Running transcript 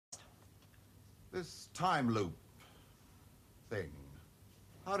This time loop thing.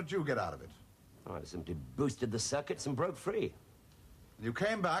 How did you get out of it? Oh, I simply boosted the circuits and broke free. You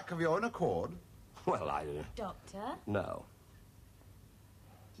came back of your own accord? Well, Doctor? No.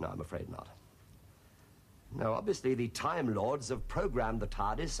 No, I'm afraid not. No, obviously the Time Lords have programmed the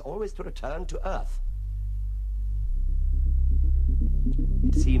TARDIS always to return to Earth.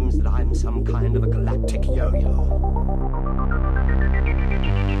 It seems that I'm some kind of a galactic yo-yo.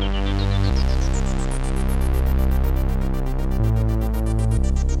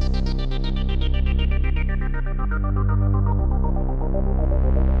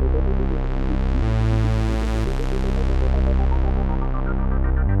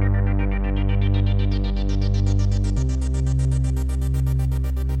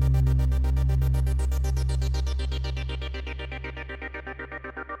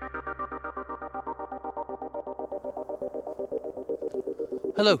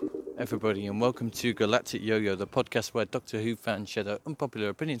 Hello, everybody, and welcome to Galactic Yo-Yo, the podcast where Doctor Who fans share their unpopular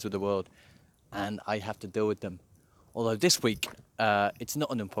opinions of the world, and I have to deal with them. Although this week, it's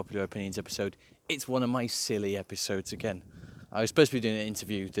not an unpopular opinions episode, it's one of my silly episodes again. I was supposed to be doing an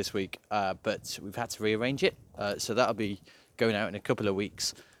interview this week, but we've had to rearrange it, so that'll be going out in a couple of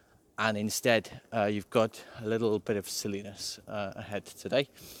weeks. And instead, you've got a little bit of silliness ahead today.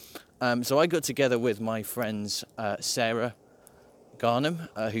 So I got together with my friends Sarah Garnham,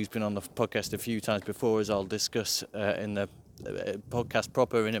 who's been on the podcast a few times before, as I'll discuss in the podcast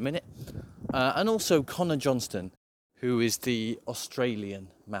proper in a minute. And also Connor Johnston, who is the Australian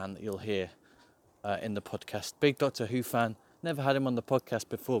man that you'll hear in the podcast. Big Doctor Who fan, never had him on the podcast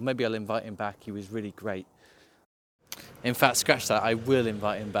before. Maybe I'll invite him back, he was really great. In fact, scratch that, I will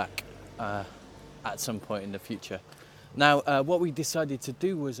invite him back at some point in the future. Now, what we decided to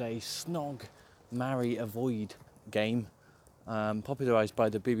do was a Snog, Marry, Avoid game. Popularised by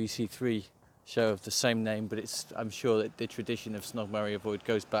the BBC Three show of the same name, but I'm sure that the tradition of Snog, Marry, Avoid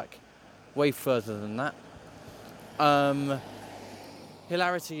goes back way further than that.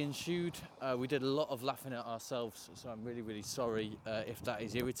 Hilarity ensued. We did a lot of laughing at ourselves, so I'm really, really sorry if that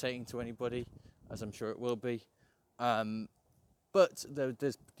is irritating to anybody, as I'm sure it will be. But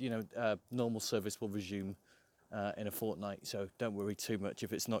there's, normal service will resume in a fortnight, so don't worry too much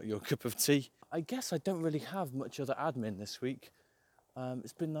if it's not your cup of tea. I guess I don't really have much other admin this week.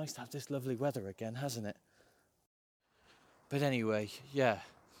 It's been nice to have this lovely weather again, hasn't it? But anyway, yeah.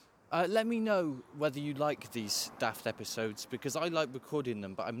 Let me know whether you like these daft episodes, because I like recording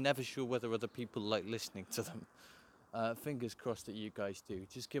them, but I'm never sure whether other people like listening to them. Fingers crossed that you guys do.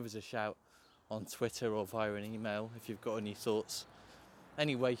 Just give us a shout on Twitter or via an email if you've got any thoughts.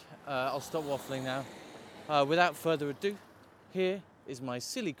 Anyway, I'll stop waffling now. Without further ado, here is my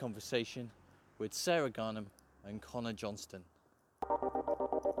silly conversation with Sarah Garnham and Connor Johnston.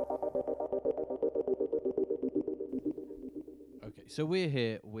 Okay, so we're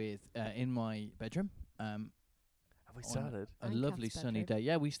here with in my bedroom. Have we started? A lovely sunny day.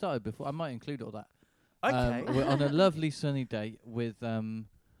 Yeah, we started before. I might include all that. Okay. We're on a lovely sunny day with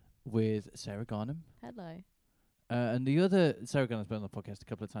Sarah Garnham. Hello. And the other Sarah Garnham's been on the podcast a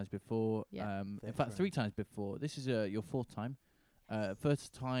couple of times before. Yeah. In fact, 3 times before. This is your 4th time.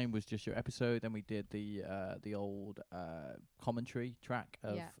 First time was just your episode. Then we did the old commentary track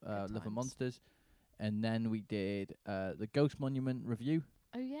of Love and Monsters, and then we did the Ghost Monument review.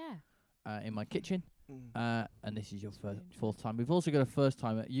 Oh yeah. In my kitchen. And this is your 4th time. We've also got a first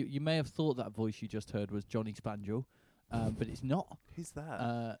time. You may have thought that voice you just heard was Johnny Spanjo, but it's not. Who's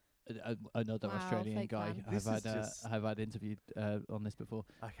that? Another Australian guy I've had interviewed on this before.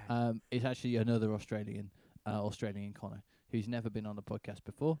 Okay. It's actually another Australian Connor, who's never been on the podcast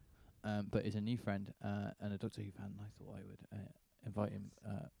before, but is a new friend and a Doctor Who fan. And I thought I would invite him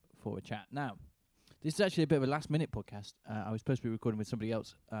for a chat. Now, this is actually a bit of a last-minute podcast. I was supposed to be recording with somebody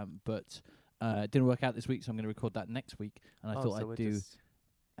else, but it didn't work out this week, so I'm going to record that next week. And I thought I'd do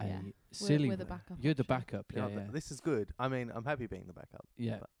a silly. We're the backup. You're the backup. Yeah. This is good. I mean, I'm happy being the backup.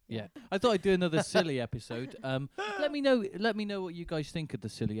 Yeah. I thought I'd do another silly episode. Let me know what you guys think of the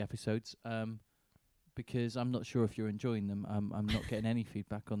silly episodes. Because I'm not sure if you're enjoying them. I'm not getting any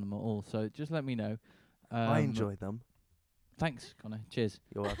feedback on them at all. So just let me know. I enjoy them. Thanks, Connor. Cheers.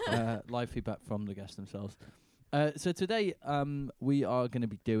 You're welcome. Live feedback from the guests themselves. So today we are going to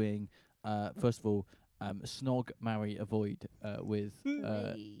be doing, first of all, Snog, Marry, Avoid with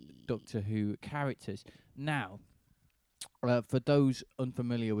Doctor Who characters. Now, for those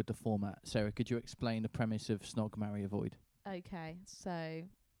unfamiliar with the format, Sarah, could you explain the premise of Snog, Marry, Avoid? Okay, so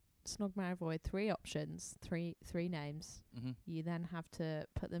Snog, Marry, Avoid, 3 options, three names. Mm-hmm. You then have to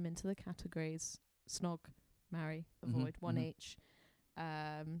put them into the categories Snog, Marry, Avoid, one each.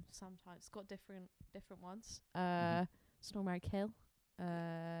 Sometimes it's got different ones. Mhm. Snog, marry, kill.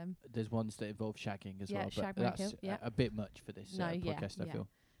 There's ones that involve shagging as Yeah, well, shag, but marry, that's kill, yeah. a bit much for this No, yeah, podcast, I yeah. feel.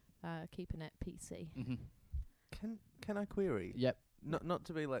 Keeping it PC. Hmm. Can I query? Yep, Not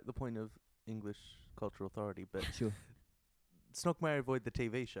to be like the point of English cultural authority, but sure. Snog, Marry, Avoid, the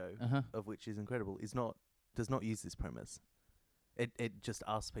TV show, Uh-huh. of which is incredible, does not use this premise. It just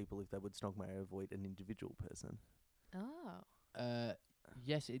asks people if they would snog, marry, avoid an individual person. Oh.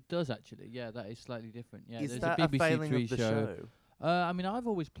 Yes, it does actually. Yeah, that is slightly different. Yeah, is there's that a a BBC failing Three of the show. show? I mean, I've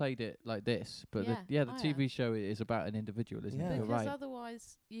always played it like this, but Yeah. the Oh, yeah. TV show is about an individual, isn't Yeah. it? You're Because right.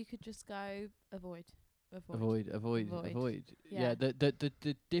 otherwise you could just go avoid. Avoid. Yeah. Yeah.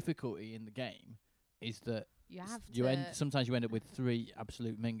 The difficulty in the game is that You have you to. sometimes you end up with 3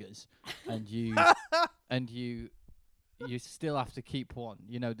 absolute mingers, and you still have to keep one.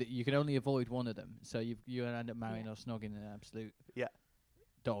 You know that you can only avoid one of them, so you end up marrying Yeah. or snogging an absolute Yeah.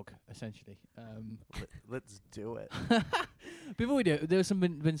 dog, essentially. Let's do it. Before we do, there's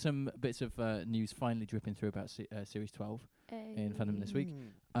been some bits of news finally dripping through about Series 12 in Fandom this week.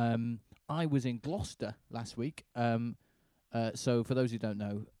 I was in Gloucester last week. So for those who don't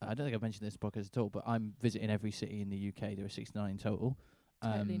know, I don't think I've mentioned this podcast at all, but I'm visiting every city in the UK. There are 69 in total.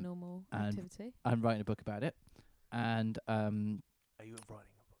 Totally normal and activity. I'm writing a book about it, and Are you writing a book?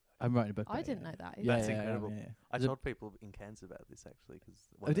 I'm writing a book. I about it, didn't yeah. know that. Yeah, That's yeah, incredible. yeah. I There's a- told people in Cairns about this actually, because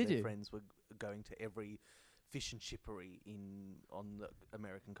Oh, one of did their you? friends were going to every fish and chippery on the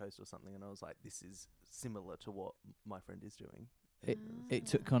American coast or something, and I was like, this is similar to what my friend is doing. It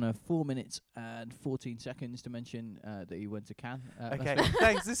took Connor 4 minutes and 14 seconds to mention that he went to Cannes. Okay,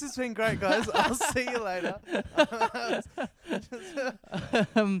 thanks. This has been great, guys. I'll see you later.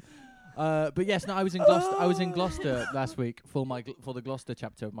 But yes, no, I was in Gloucester. I was in Gloucester last week for for the Gloucester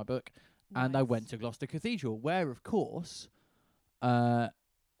chapter of my book, and I went to Gloucester Cathedral, where, of course,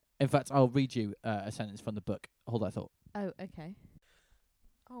 in fact, I'll read you a sentence from the book. Hold that thought. Oh, okay.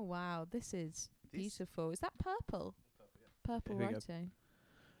 Oh wow, this is beautiful. Is that purple? Purple Here we go. writing.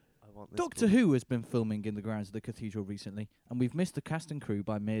 I want this Doctor book. Who has been filming in the grounds of the cathedral recently, and we've missed the cast and crew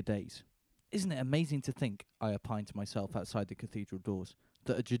by mere days. Isn't it amazing to think, I opine to myself outside the cathedral doors,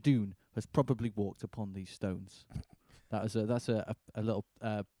 that a Jadoon has probably walked upon these stones? That's a little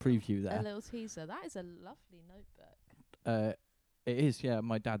preview A there. little teaser. That is a lovely notebook. It is, yeah.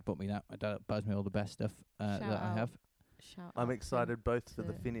 My dad bought me that. My dad buys me all the best stuff that Shout I out. have. Shout I'm out excited both for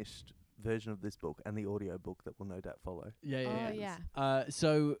the to- finished version of this book and the audio book that will no doubt follow. Yeah, Oh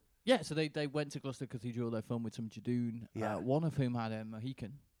yeah. So they went to Gloucester Cathedral. They filmed with some Jadoon. Yeah. One of whom had a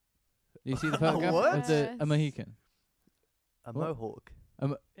Mohican. Do you see the A photograph what? of a Yes. Mohican? A What? mohawk.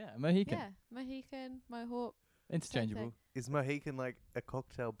 Yeah, a Mohican. Yeah. Mohican, Mohawk. Interchangeable. Is Mohican like a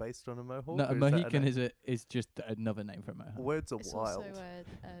cocktail based on a mohawk? No, or a is that Mohican an- is just another name for a Mohawk. Words are It's wild. also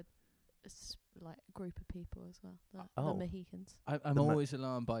a like group of people as well. The Oh. Mohicans. I'm the always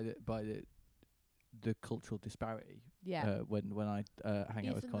alarmed by the cultural disparity Yeah. when I hang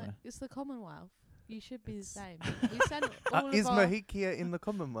out with Even though Connor. it's the Commonwealth. You should be the It's- same. We sent all of Is our Mohikia in the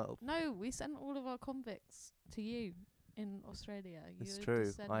Commonwealth? No, we sent all of our convicts to you in Australia. It's You're true.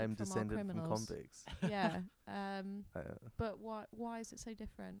 descended I am from our descended from criminals. convicts. Yeah. Uh, But why is it so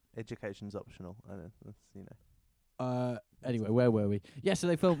different? education's optional. I know. That's, Anyway, where were we? Yeah, so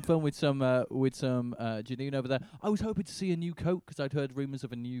they filmed with some Janine over there. I was hoping to see a new coat because I'd heard rumours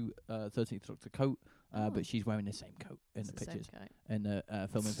of a new 13th Doctor coat, Oh. but she's wearing the same coat in It's the same pictures coat. and the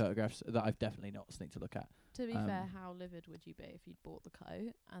filming photographs that I've definitely not sneaked to look at. To be fair, Um, how livid would you be if you'd bought the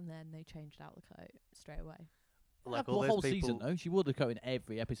coat and then they changed out the coat straight away? like the all those whole people. season though. She wore the coat in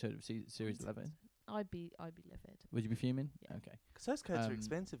every episode of Series 11. I'd be livid. Would you be fuming? Yeah. Okay. Because those coats are Um,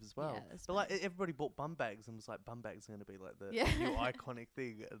 expensive as well. Yeah, that's But like fine. everybody bought bum bags and was like, bum bags are going to be like the Yeah. new iconic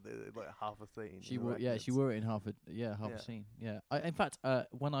thing, like half a scene. She in wore she Arachnids. wore it in half a Yeah. scene. Yeah. In fact,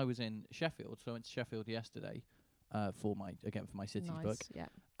 when I was in Sheffield, so I went to Sheffield yesterday for my Cities nice. book.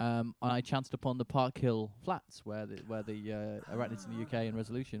 Yeah. I chanced upon the Park Hill flats where the Arachnids in the UK and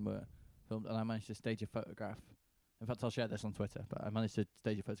Resolution were filmed, and I managed to stage a photograph. In fact, I'll share this on Twitter, but I managed to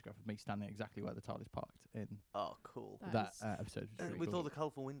stage a photograph of me standing exactly where the TARDIS parked in Oh, cool. That that is episode. Which was really With cool. all the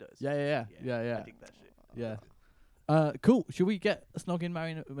colourful windows. Yeah. I dig that shit. Yeah. Cool. Should we get snogging,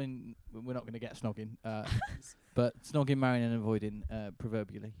 marrying? I mean, we're not going to get snogging, but snogging, marrying, and avoiding,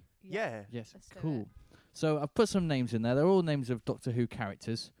 proverbially. Yeah. Yes. Let's do Cool. it. So I've put some names in there. They're all names of Doctor Who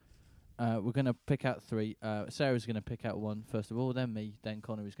characters. We're going to pick out 3. Sarah's going to pick out one first of all, then me, then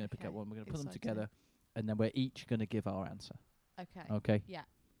Connor is going to pick out Okay, one. We're going to put them exciting. together, and then we're each going to give our answer. Okay. Okay. Yeah.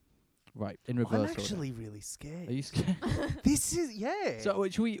 Right. In I'm reverse actually really scared. order. Are you scared? This is So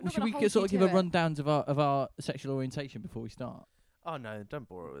should we not should gonna we hold sort you of give to a it. rundown of our sexual orientation before we start? Oh no, don't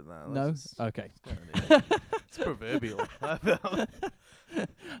bore it with that. No? Let's just- Okay. It's proverbial.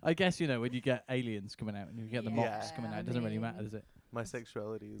 I guess, when you get aliens coming out and you get the Yeah, mocks coming out, I it doesn't really matter, mean- does it? My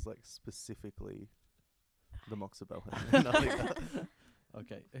sexuality is like specifically the Moxabel. Nothing else.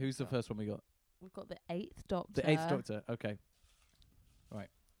 Okay. Who's the first one we got? We've got the 8th Doctor. The 8th Doctor. Okay. Right.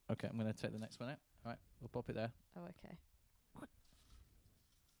 Okay, I'm going to take the next one out. Right, we'll pop it there. Oh, okay.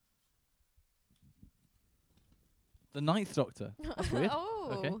 The 9th Doctor. That's weird.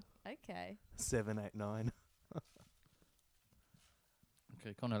 Oh, okay. 7, 8, 9.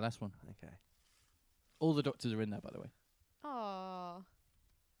 Okay, Connor, last one. Okay. All the Doctors are in there, by the way. Oh.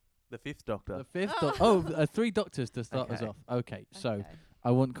 The 5th Doctor. The 5th Doctor. Oh, 3 Doctors to start us Okay. off. Okay, so Okay. I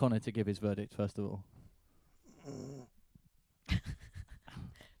want Connor to give his verdict first of all.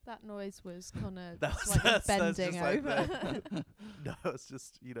 That noise was Connor That was- slightly that's bending just like over. No, it's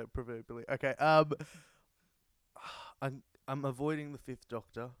just proverbially. Okay. I'm avoiding the 5th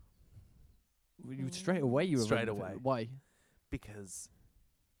Doctor You straight away you were Straight running for away. it. Why? because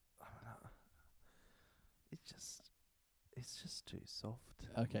I don't know, it's just too soft.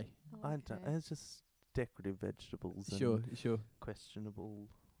 Okay. Oh, I don't. okay. It's just decorative vegetables. Sure, And sure. questionable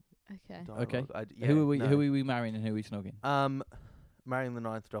Okay. dialogue. Okay. Who are we marrying and who are we snogging? Marrying the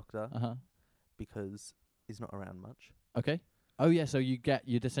 9th Doctor Uh-huh. because he's not around much. Okay. Oh yeah, so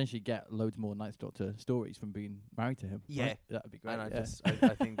you'd essentially get loads more Ninth Doctor stories from being married to him. Yeah. right? That'd be great. And yeah.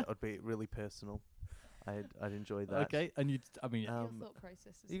 I think that would be really personal. I'd enjoy that. Okay, and I mean, Your Um, thought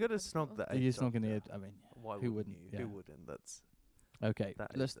process is You got to incredible. snog that. you're 8th snogging the. Doctor. I mean, Why who wouldn't wouldn't? you? Yeah. Who wouldn't? That's okay.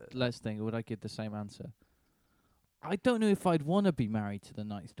 That Let's is let's think. Would I give the same answer? I don't know if I'd want to be married to the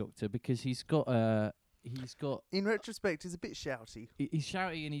Ninth Doctor because he's got in retrospect, he's a bit shouty. he's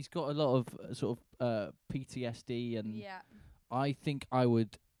shouty and he's got a lot of sort of PTSD and Yeah. I think I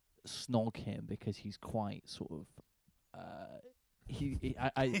would snog him because he's quite sort of he's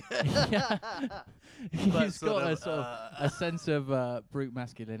got a sort of a sense of brute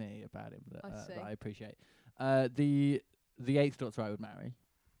masculinity about him that, I that see. I appreciate. The 8th Doctor I would marry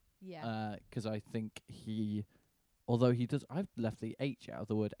Yeah. because I think although he does, I've left the H out of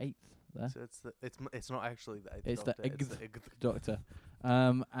the word 8th there. So it's not actually the 8th It's the Doctor. It's the 8th Doctor,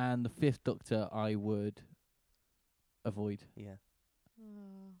 and the 5th Doctor I would avoid. Yeah, Oh,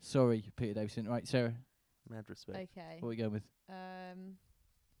 Sorry, Peter Davison. Right, Sarah, mad respect. okay. what are we going with?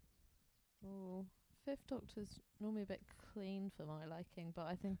 Oh, 5th Doctor's normally a bit clean for my liking, but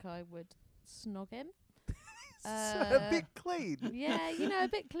I think I would snog him. A bit clean. Yeah, a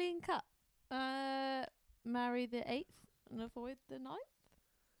bit clean cut. Marry the 8th and avoid the 9th.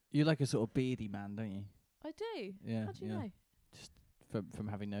 You like a sort of beardy man, don't you? I do. Yeah. How do you know? From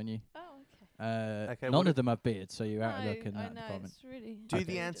having known you. Oh, okay. Okay, None what of them have beards, so you're out of No, luck in I that know, department. it's really. Do Okay.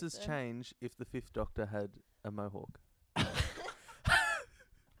 the weird answers there. change if the 5th Doctor had a mohawk?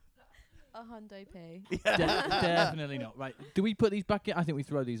 A hundo P. Definitely not. Right. Do we put these back in? I think we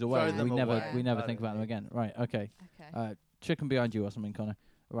throw these away. Throw them we never away. we never I think don't about them think- again. Right. Okay. Okay. Chicken behind you or something, Connor.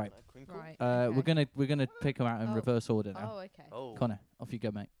 Right. Crinkle? Right. We're okay. gonna pick them out in Oh. reverse order now. Oh, okay. Oh, Connor, off you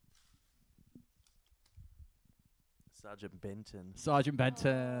go, mate. Sergeant Benton. Sergeant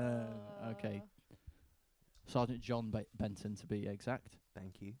Benton. Okay. Uh, Sergeant John Benton to be exact.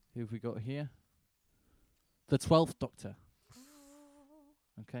 Thank you. Who have we got here? The 12th Doctor.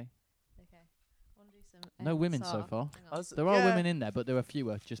 Okay. Okay. Wanna do some No women so ASMR? far. Hang on. There are women in there, but there are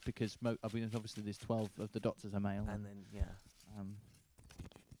fewer just because obviously there's 12 of the Doctors are male. And then yeah, um,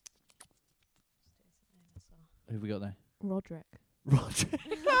 Let's do some ASMR. who have we got there? Roderick. Roger.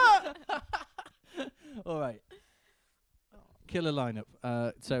 All right. Oh, Killer lineup.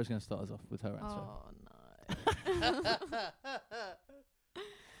 Sarah's going to start us off with her answer. oh no.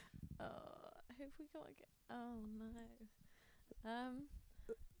 Who have we got again? Oh no.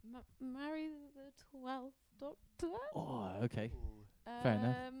 Marry the 12th Doctor. Oh, okay. Fair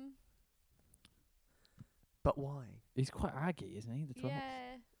enough. but why? He's quite aggy, isn't he? The 12th.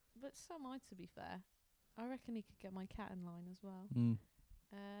 Yeah, but so am I, to be fair. I reckon he could get my cat in line as well. Mm.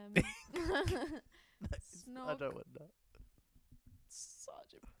 Snog I don't want that.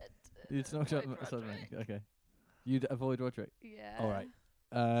 Sergeant Benton. It's not Avoid something. Roderick. Okay. You'd avoid Roderick. Yeah. All right.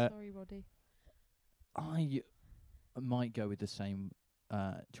 Sorry, Roddy. I might go with the same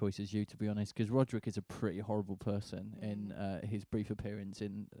choice as you, to be honest, because Roderick is a pretty horrible person in his brief appearance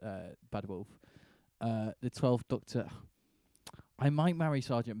in Bad Wolf. The 12th Doctor, I might marry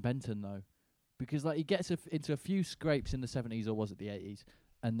Sergeant Benton though, because like he gets into a few scrapes in the 70s, or was it the 80s,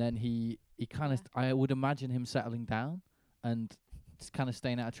 and then he kind of I would imagine him settling down and kind of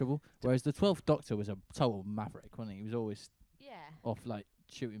staying out of trouble. Whereas the 12th Doctor was a total maverick, wasn't he? He was always Yeah. off like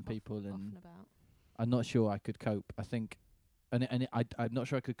shooting people, Off and and about. I'm not sure I could cope. I think I'm not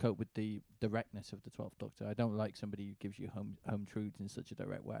sure I could cope with the directness of the 12th Doctor. I don't like somebody who gives you home truths in such a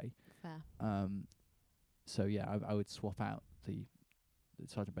direct way. Fair. So yeah, I would swap out the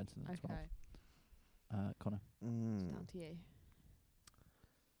Sergeant Benson and the Okay. 12th. Connor. It's down to you.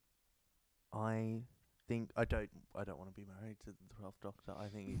 I think I don't want to be married to the 12th Doctor. I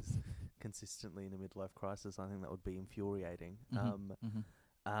think he's consistently in a midlife crisis. I think that would be infuriating. So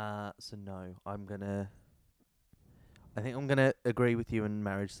no, I think I'm gonna agree with you and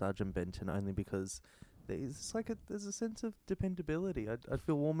marry Sergeant Benton only because there's a sense of dependability. I'd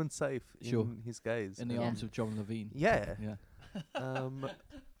feel warm and safe Sure. in his gaze. In the Yeah. arms of John Levine. Yeah. Yeah.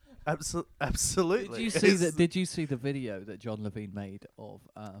 Absolutely. Did you see the video that John Levine made of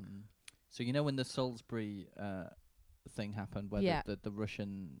so you know when the Salisbury thing happened where Yeah. the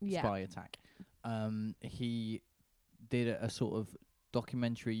Russian Yeah. spy attack, he did a sort of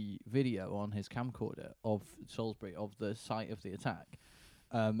documentary video on his camcorder of Salisbury, of the site of the attack,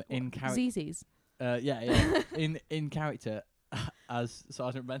 in character. ZZ's. Yeah. in character as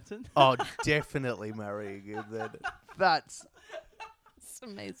Sergeant Benton. Oh, definitely marrying him then. That's It's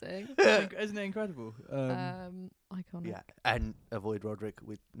amazing. Isn't it incredible? Iconic. yeah, and avoid Roderick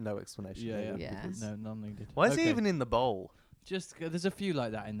with no explanation. Yeah, needed, yeah. because- No, none needed. Why is Okay. he even in the bowl? Just there's a few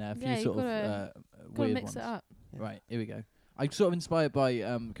like that in there. A few Yeah, you sort of gotta weird mix ones. it up. Yeah. Right, here we go. I'm sort of inspired by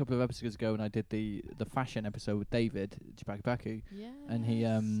a couple of episodes ago when I did the fashion episode with David Chibakabaku, Yeah. and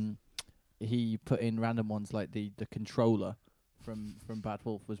he put in random ones like the controller from Bad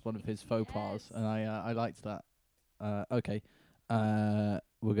Wolf was one of his faux pas, Yes. and I liked that. Okay,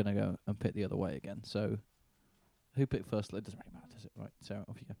 we're gonna go and pick the other way again. So, who picked first? It doesn't really matter, does it? Right, Sarah,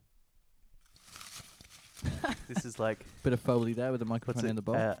 off you go. This is like Bit of Foley there with the what's microphone it? in the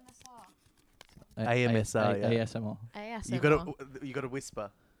bowl. AMSR, yeah. ASMR. ASMR. You got to whisper.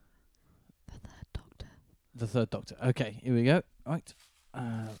 The Third Doctor. The Third Doctor. Okay, here we go. Right.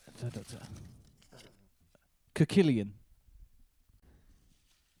 Third Doctor. Kikilian.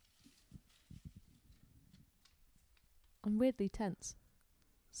 I'm weirdly tense.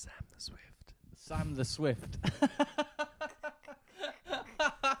 Sam the Swift. Sam the Swift.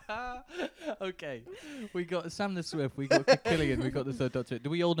 Okay. We got Sam the Swift, we got Kikilian, we got the Third Doctor. Do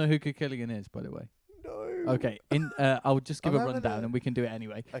we all know who Kikilian is, by the way? No. Okay. I'll just give I'm a having rundown a- and we can do it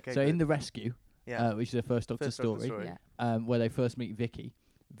anyway. Okay. So in good. The Rescue, yeah. which is the First Doctor First Doctor story, Yeah. where they first meet Vicky.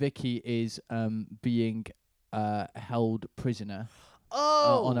 Vicky is being held prisoner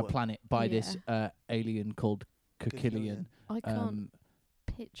on a planet by this alien called Kikilian. I can't Um,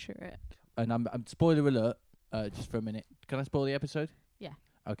 picture it. and I'm spoiler alert. Just for a minute, can I spoil the episode? Yeah.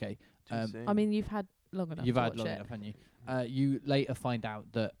 Okay. Too soon. I mean, you've had long enough You've to had watch long it. enough, haven't you? You later find out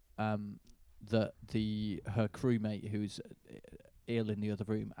that that her crewmate who's ill in the other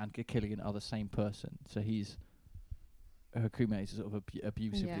room and Kikilian are the same person. So her crewmate is sort of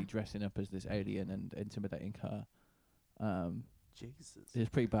abusively Yeah. dressing up as this alien and intimidating her. Jesus. It's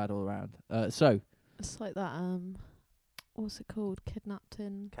pretty bad all around. So It's like that. What's it called? Kidnapped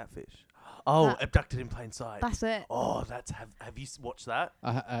in. Catfish. Oh, That- abducted in plain sight. That's it. Oh, that's have you watched that?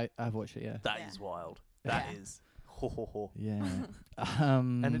 I've watched it. Yeah. That Yeah. is wild. That Yeah. is. Ho ho ho. Yeah.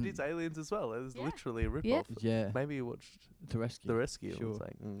 And it is aliens as well. It is Yeah. literally a rip Yeah. off. Yeah. Maybe you watched The Rescue. The Rescue. Sure. It's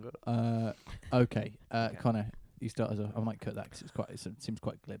like, Okay. Okay. Connor, you start us off. I might cut that 'cause it seems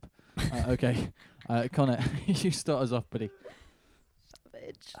quite glib. Okay. Connor, you start us off, buddy.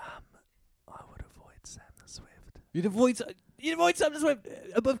 Savage. I would avoid Sam the Swift. You'd avoid Sam the Swift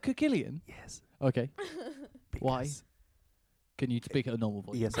above Kikilian? Yes. Okay. Why? because- Can you speak at a normal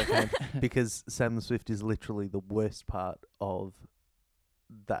voice? Yes, I can. Because Sam the Swift is literally the worst part of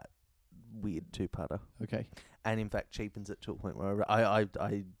that weird two-parter, Okay. and in fact cheapens it to a point where I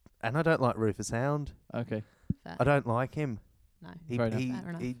don't like Rufus Hound. Okay. Fair. I don't like him. No. Fair enough. Fair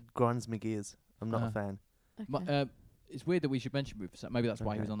enough. He grinds my gears. I'm not Uh-huh. a fan. Okay. It's weird that we should mention Rufus. Maybe that's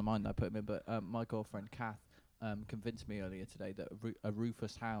why he was Okay. on the mind. I put him in. But my girlfriend Kath convinced me earlier today that a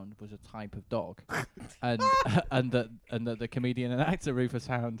Rufus Hound was a type of dog, and and that the comedian and actor Rufus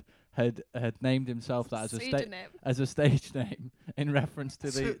Hound had named himself that as a stage name in reference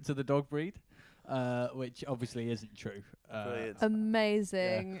to the dog breed, which obviously isn't true. Brilliant.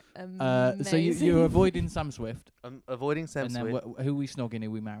 Amazing. So you're avoiding Sam Swift, I'm avoiding Sam and then Swift. who are we snogging? Who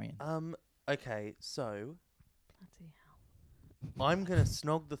are we marrying? Okay, so Bloody hell. I'm gonna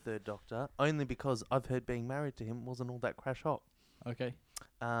snog the Third Doctor only because I've heard being married to him wasn't all that crash hot. Okay.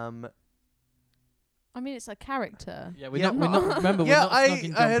 I mean, it's a character. Yeah, we're Yeah, not. Remember, yeah, we're not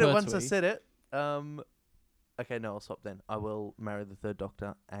snogging John I heard it once I Pertwee. said it. Okay, no, I'll stop then. I will marry the Third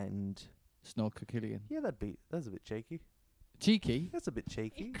Doctor, and Snog Kikilian. yeah, that's a bit cheeky. Cheeky. That's a bit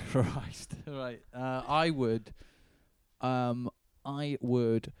cheeky. Christ. Right. I would I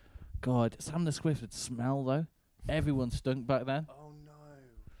would. God, Sam the Swift would smell though. Everyone stunk back then. Oh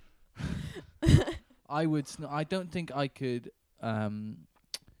no. I would. I don't think I could. I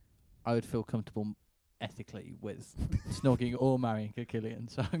would feel comfortable ethically with snogging or marrying a Killian,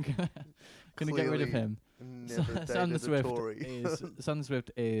 so I'm gonna get rid of him. Never Sam the dated a Swift Tory. is Sam the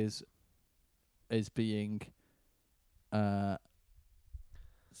Swift is being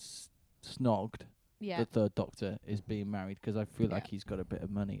snogged. Yeah. The third Doctor is being married because I feel like Yeah. he's got a bit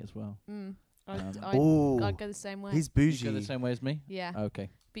of money as well. Ooh, I'd go the same way. he's You bougie. go the same way as me. Yeah. Okay.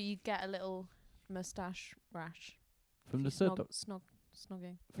 But you get a little moustache rash. From the if you third Doctor.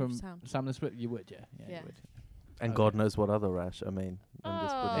 snogging. with From Sam. Sam the Swift, you would, yeah. Yeah. You would. And Okay. God knows what other rash. I mean, I'm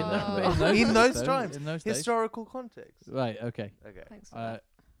just putting Oh. it In out tho- there. in those days, times, in those days. historical context. Right. Okay. Okay, Thanks for that.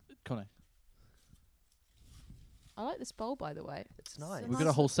 Connor, I like this bowl, by the way. it's nice. we've got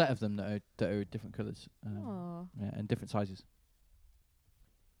a whole set of them that are different colours. Oh. Yeah, and different sizes.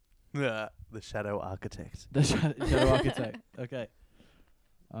 Yeah, the Shadow Architect. The Shadow Architect. Okay.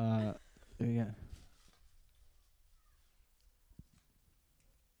 Yeah.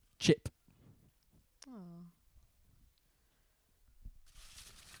 Chip. Oh.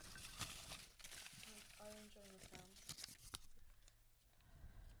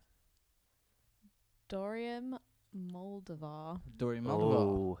 Dorian Moldovar. Dorian Moldovar.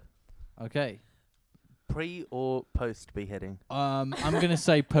 Oh, Okay. pre or post beheading? I'm gonna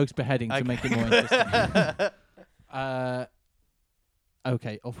say post beheading to make it more interesting.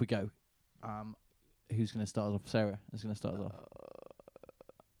 Okay, off we go. Who's gonna start us off? Sarah is gonna start us off.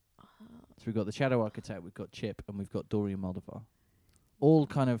 So we've got the Shadow Architect, we've got Chip, and we've got Dorian Moldovar. All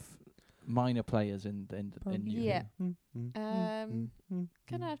kind of minor players in New Yeah. Who.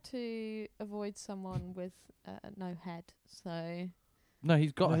 Gonna have to avoid someone with no head. So No,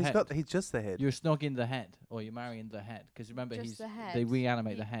 he's got No, a he's head. he's just the head. You're snogging the head, or you're marrying the head. Because remember, Just the they head.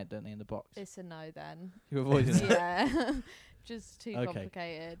 reanimate the Ye- head, don't they, in the box? it's a no then. You're avoiding it. Yeah. Just too Okay.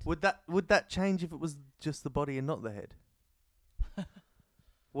 complicated. Would that change if it was just the body and not the head?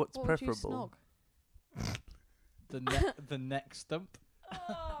 What's What preferable? would you The neck stump.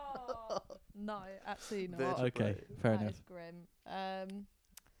 snog? No, absolutely not. Vertebrae. Okay, fair That enough. is grim.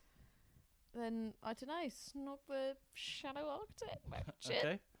 Then I don't know. Snog the Shadow Architect. Chip.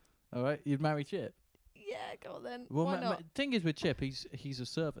 Okay. All right, you'd marry Chip. Yeah, go on then. Well, Why not? thing is with Chip, he's a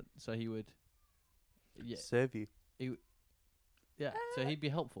servant, so he would. Yeah. Serve you. Yeah. So he'd be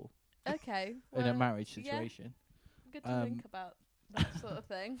helpful Okay. in a well, marriage yeah. situation. Good to think about that sort of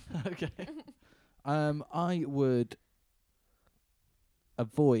thing. Okay. I would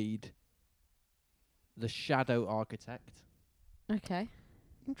avoid the Shadow Architect Okay.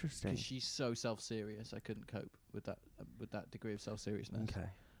 Interesting. because she's so self-serious. I couldn't cope with that degree of self-seriousness. Okay.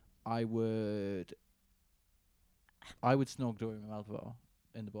 I would snog Dorian Malvar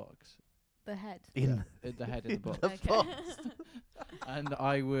in the box. The head. In The head in the box. Okay. And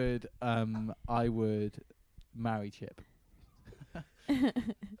I would marry Chip.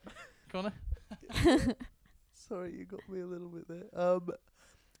 Connor? Sorry, you got me a little bit there.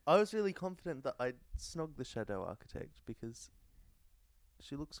 I was really confident that I'd snog the Shadow Architect because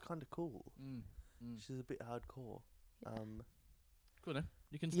she looks kind of cool. She's a bit hardcore. Go on then.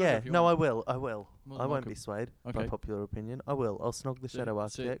 You can snog her Yeah, if you no, want. I will. More I than won't be welcome. swayed by Okay. popular opinion. I will. I'll snog the Shadow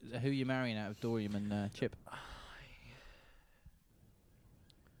Architect. So who are you marrying out of Dorian and Chip?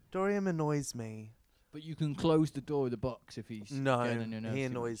 Dorian annoys me. But you can close the door of the box if he's No, getting on your nerves he too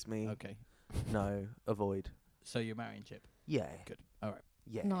much. annoys me. Okay. No, avoid. So you're marrying Chip. Yeah. Good. All right.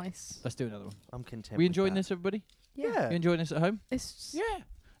 Yeah. Nice. Let's do another one. I'm content. We with enjoying that. this, everybody? Yeah. You enjoying this at home? It's Yeah.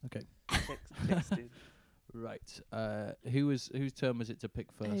 Okay. Texted. Right. Whose turn was it to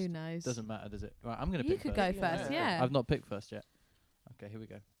pick first? Who knows? Doesn't matter, does it? Right. I'm gonna You pick could first. go first, yeah. I've not picked first yet. Okay. Here we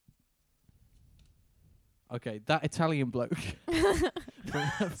go. Okay. That Italian bloke.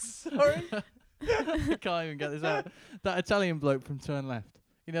 Sorry. I can't even get this out. That Italian bloke from Turn Left.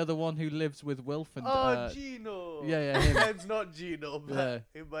 You know, the one who lives with Wilf and. Oh, Gino. yeah, him. It's not Gino, but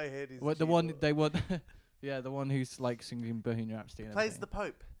Yeah. in my head he's What the Gino. one they want? Yeah, the one who's like singing Bohemian Rhapsody. And plays the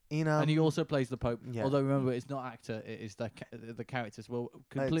everything. Pope. In and he also plays the Pope. yeah. Although remember, it's not actor; it is the characters. We'll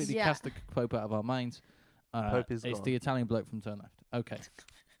completely Yeah. cast the Pope out of our minds. Pope is it's gone. the Italian bloke from Turn Left. Okay,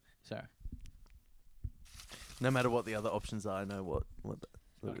 Sarah. No matter what the other options are, I know what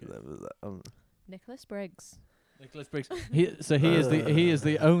Okay. Nicholas Briggs. Nicholas Briggs. He is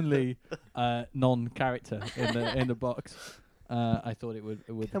the only non-character in the box. I thought it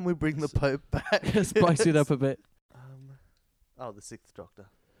would Can we bring the Pope back? spice it up a bit. Oh, the Sixth Doctor.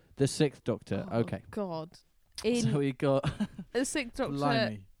 The Sixth Doctor. Oh, Okay. God. So we got The Sixth Doctor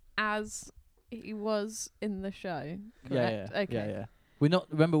Blimey. as He was in the show. Yeah, Correct? yeah, Okay. yeah. We're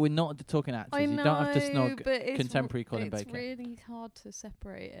not. Remember, we're not talking actors. I You know, don't have to snog but it's contemporary Colin it's Baker. really hard to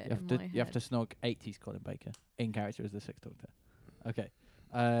separate it. You have in to. my You have to head. snog 80s Colin Baker in character as the Sixth Doctor. Okay.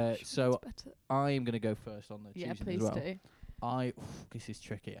 So It's better. I am going to go first on the Yeah, choosing please as well. do. This is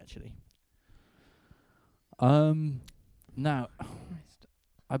tricky actually. Now Christ.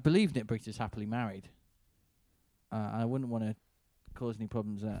 I believe Nick Briggs is happily married. I wouldn't want to cause any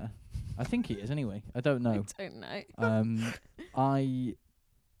problems there. I think he is anyway. I don't know. I don't know. I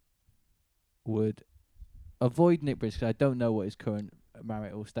would avoid Nick Briggs because I don't know what his current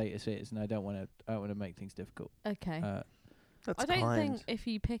marital status is, and I don't want to make things difficult. Okay. That's I don't kind. think if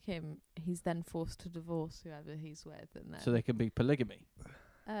you pick him, he's then forced to divorce whoever he's with, and then. So there can be polygamy.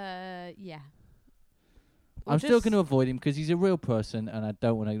 Yeah. Or I'm still just- going to avoid him because he's a real person, and I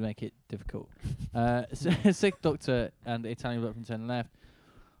don't want to make it difficult. Sixth Doctor and Italian bloke from Turn Left.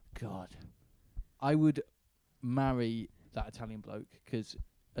 God, I would marry that Italian bloke because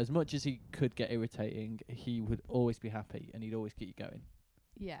as much as he could get irritating, he would always be happy and he'd always get you going.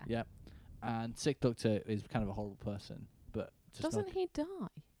 Yeah. Yeah. And Sixth Doctor is kind of a horrible person, but just Doesn't not. he die?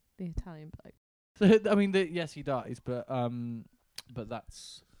 The Italian bloke. I mean, yes, he dies, but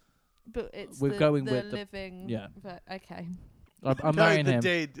that's. But it's We're the, going the with the- living. yeah. But okay. I'm No, marrying the him,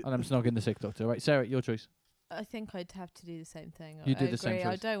 dead. and I'm snogging the Sixth Doctor. Right, Sarah, your choice. I think I'd have to do the same thing. You I do the same agree.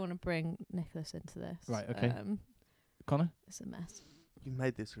 I choice. don't want to bring Nicholas into this. Right, okay. Connor. It's a mess. You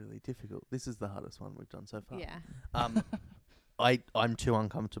made this really difficult. This is the hardest one we've done so far. Yeah. I'm too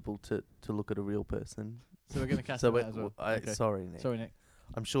uncomfortable to look at a real person. So we're going to cast So him out as we- well. I, Okay. sorry, Nick. Sorry, Nick.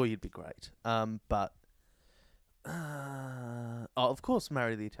 I'm sure you'd be great. But of course,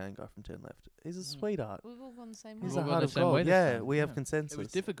 marry the Italian guy from Turn Left. He's a sweetheart. We've all gone the same He's We've a all way. gone heart the of same gold. way this Yeah, time, we have yeah. consensus. It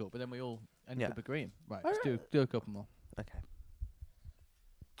was difficult, but then we all ended Yeah. up agreeing. Right, I let's do a couple more. Okay.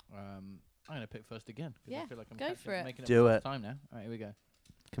 I'm going to pick first again. 'cause I Yeah, feel like I'm go catching for up, it. making up Do for lost it. time now. All right, here we go.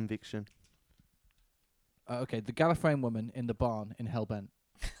 Conviction. Okay, the Gallifreyan woman in the barn in Hellbent.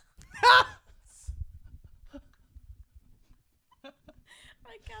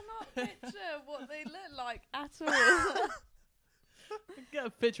 I cannot picture what they look like at all. Get a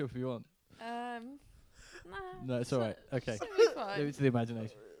picture if you want. Nah, No, it's all right. Okay. It'll be Leave fine. it to the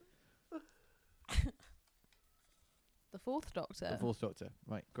imagination. The Fourth Doctor. The Fourth Doctor.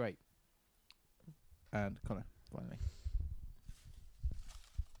 Right, great. And Connor, finally.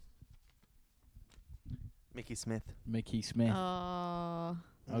 Mickey Smith. Mickey Smith. Oh.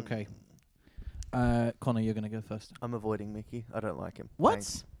 Okay. Mm. Connor, you're going to go first. I'm avoiding Mickey. I don't like him. What?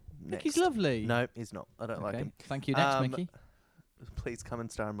 Thanks. Mickey's Next. lovely. No, he's not. I don't like Okay. him. Thank you. Next, Um, Mickey. Please come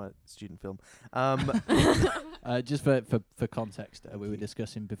and star in my student film. Just for context, we were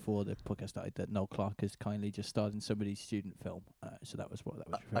discussing before the podcast started that Noel Clark has kindly just starred in somebody's student film. So that was what that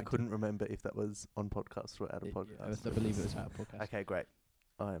was. I referring to. couldn't remember if that was on podcast or out of I podcast. believe it was out of podcast. Okay, great.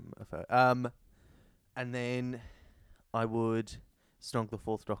 I'm a fan. And then I would snog the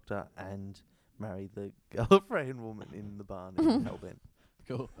Fourth Doctor and marry the Gallifreyan woman in the barn in Hellbent.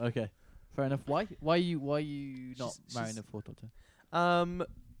 Cool. Okay. Fair enough. Why? Why you not marrying she's- the Fourth Doctor?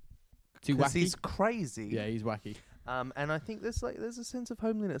 Too 'Cause wacky. he's crazy. Yeah, he's wacky. And I think there's a sense of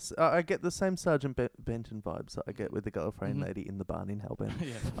homeliness. I get the same Sergeant Benton vibes that I get with the Gallifreyan Mhm. lady in the barn in Hellbent.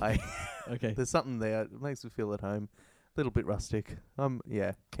 yeah. Okay. There's something there. It makes me feel at home. A little bit rustic.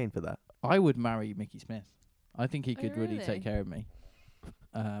 Yeah, keen for that. I would marry Mickey Smith. I think he Oh, could really really? take care of me.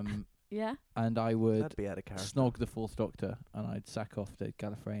 Yeah. And I would That'd be out of character. snog the Fourth Doctor, and I'd sack off the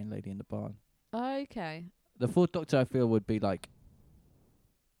Gallifreyan lady in the barn. Okay. The Fourth Doctor, I feel, would be like.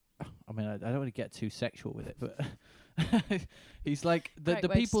 I mean, I don't want to get too sexual with it, but he's like the Great way to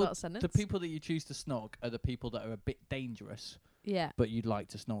people. start a sentence. The people that you choose to snog are the people that are a bit dangerous, Yeah. but you'd like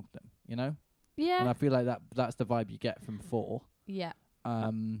to snog them. You know, and Yeah. I feel like that's the vibe you get from 4. Yeah.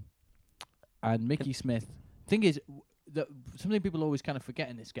 And Mickey Smith. Thing is, that something people always kind of forget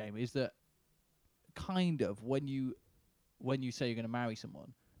in this game is that kind of when you say you're going to marry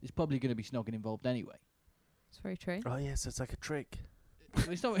someone, there's probably going to be snogging involved anyway. It's very true. Oh yes, it's like a trick.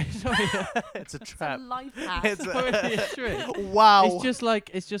 It's not. It's not, It's a It's a trap. life hack. It's not really a trick. Wow.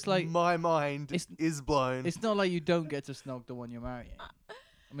 It's just like my mind it's- is blown. it's not like you don't get to snog the one you're marrying.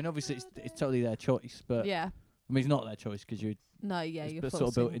 I mean, obviously it's totally their choice, but Yeah. I mean it's not their choice because you. No, yeah, It's you're sort forcing,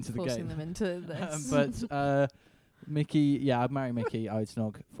 of built into the forcing game. them into this. But Mickey, yeah, I'd marry Mickey. I would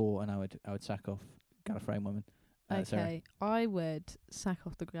snog 4, and I would sack off Gallifreyan woman. Sarah. okay, I would sack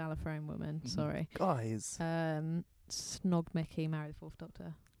off the Gallifreyan woman. Mhm. Sorry. Guys. Snog Mickey, marry the Fourth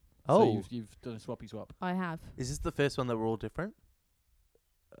Doctor. So you've done a swappy swap. I have. Is this the first one that we're all different?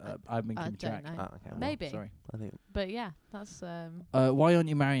 I've been I keeping don't track. know. Oh, okay. Maybe. Sorry. I think But yeah, that's Why aren't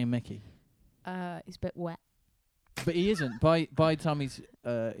you marrying Mickey? He's a bit wet. But he isn't. By the time he's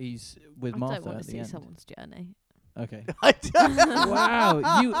with I Martha don't want at to the see end. someone's journey. Okay. I don't-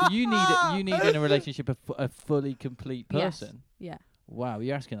 Wow. You need in a relationship a fully complete Yes. person. Yeah. Wow.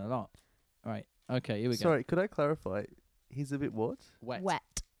 You're asking a lot. Right. Okay. Here we go. Sorry, could I clarify? He's a bit what? Wet.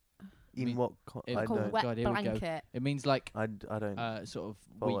 In mean, what? if- I Like a don't. wet God, here we go. blanket. It means like I don't. sort of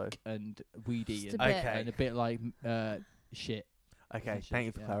follow. weak and weedy Just and, a bit. Okay. and a bit like shit. Okay, Shit, thank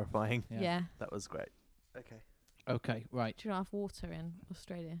you for yeah. clarifying. Yeah. That was great. Okay. Okay. Right. Do you not have water in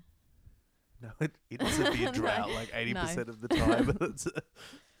Australia? No, it doesn't be a No. drought like 80% No. of the time. It's,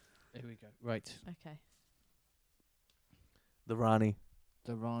 Here we go. Right. Okay. the Rani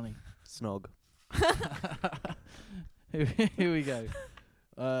The Rani. snog. Here we go.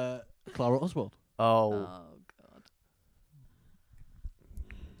 Clara Oswald. Oh, God.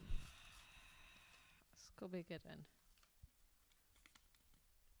 It's got to be a good one.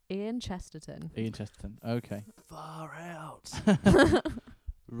 Ian Chesterton. Ian Chesterton. Okay. far out.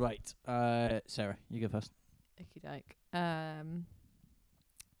 Right. Sarah, you go first. Okie doke.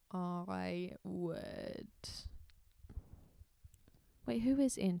 I would. Wait, who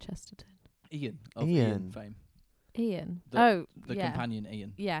is Ian Chesterton? Ian of Ian. Ian fame. Ian. The Yeah. companion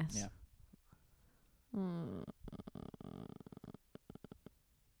Ian. Yes. Yeah.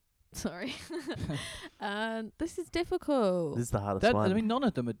 Sorry. This is difficult. This is the hardest That, one. I mean, none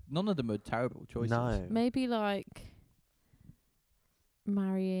of them are terrible choices. no. Maybe like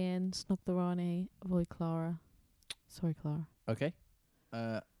marry Ian, snog the Rani, avoid Clara. Sorry, Clara. Okay.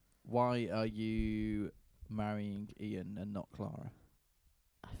 Why are you marrying Ian and not Clara?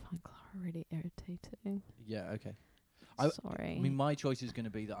 I find Clara really irritating. Yeah. Okay. I Sorry. mean, my choice is going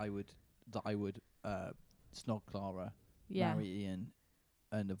to be that I would snog Clara, yeah. marry Ian,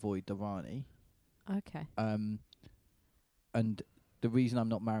 and avoid the Rani. Okay. And the reason I'm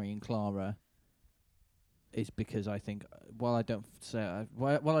not marrying Clara is because I think while I don't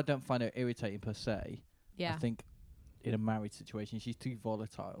find her irritating per se, Yeah. I think in a married situation she's too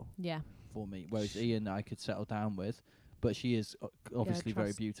volatile Yeah. for me. Whereas Ian I could settle down with, but she is obviously very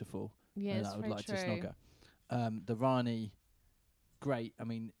trust- beautiful, Yeah. and It's I would very like true. to snog her. The Rani, great. I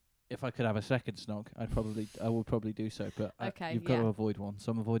mean, if I could have a second snog, I would probably do so. But Okay, you've got to yeah. avoid one,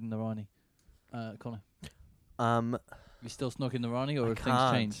 so I'm avoiding the Rani. Connor, Um, you still snogging the Rani, or I have things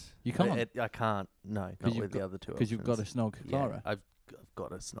can't. changed? You can't I can't. No, not you've with the got- other two. because you've got to options. snog Clara. Yeah, I've got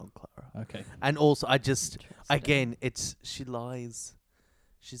to snog Clara. Okay. And also, I just Interesting. again, she lies.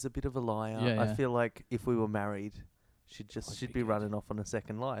 She's a bit of a liar. Yeah, I yeah. feel like if we were married, she'd I'd be be good. running off on a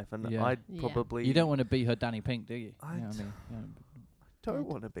second life, and Yeah. I'd Yeah. probably You don't want to be her Danny Pink, do you? I You know what d- I mean? Yeah. don't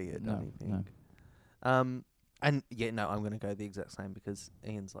want to be a No, Danny no. Pink. And yeah, no, I'm going to go the exact same because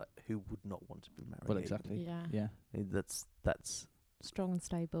Ian's like, who would not want to be married? Well, exactly. Yeah. Yeah. That's Strong and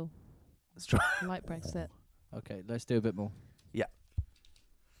stable. strong. Like Brexit. Okay, let's do a bit more.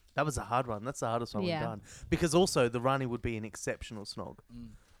 That was a hard one. That's the hardest one Yeah. we've done. Because also the Rani would be an exceptional snog.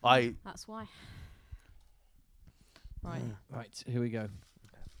 Mm. I That's why. Right. Right, here we go. I'm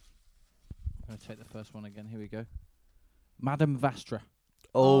going to take the first one again. Here we go. Madame Vastra.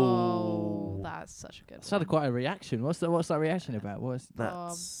 That's such a good That's had one. quite a reaction. What's that reaction about?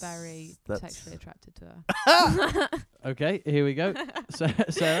 Very that's- sexually attracted to her. Okay, here we go.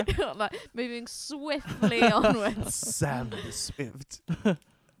 Sarah. Like moving swiftly onwards. Sam the Swift.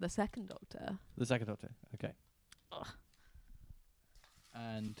 The second Doctor. The second Doctor. Okay. Ugh.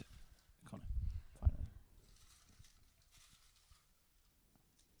 And Connor, finally.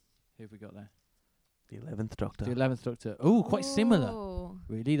 Who have we got there? The 11th Doctor. The 11th Doctor. Oh, quite similar. Oh.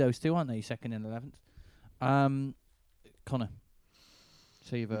 Really, those two, aren't they? Second and 11th. Connor.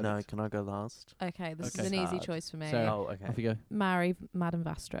 Say your verdict. No, can I go last? Okay, this Okay. is an easy Hard. choice for me. Sarah. Oh, okay. Off you go. Marry Madame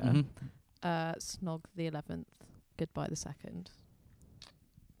Vastra. Mhm. Snog the 11th. Goodbye the second.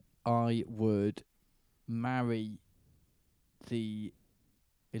 I would marry the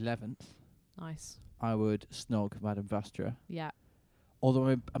 11th. Nice. I would snog Madame Vastra. Yeah. Although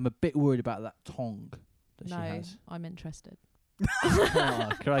I'm a bit worried about that tongue that she No, has. I'm interested. Oh,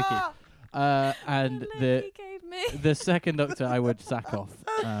 crikey. And the gave me. the second Doctor I would sack off.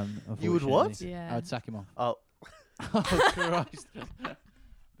 You would what? unfortunately. Yeah. I would sack him off. Oh, Oh Christ!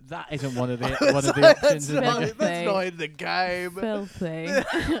 That isn't one of the options. Is not- it? that's not in the game. Filthy.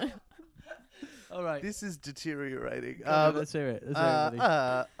 All right. This is deteriorating. Go on, let's hear it. Let's hear it,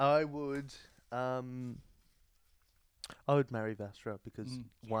 buddy. I would marry Vastra because Mm.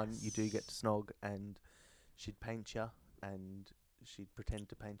 one, you do get to snog, and she'd paint you, and she'd pretend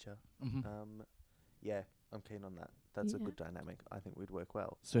to paint you. Mhm. Yeah, I'm keen on that. That's a Yeah. good dynamic. I think we'd work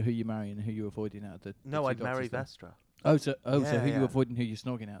well. So who you marrying and who you avoiding out of the No, two I'd marry Doctors then? Vastra. So Yeah, who you yeah. avoiding, who you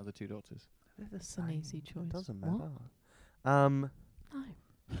snogging out of the two Doctors? They're the It's an easy same. choice. It doesn't What? matter.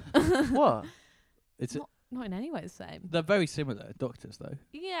 No. What? It's Not in any way the same. they're very similar doctors, though.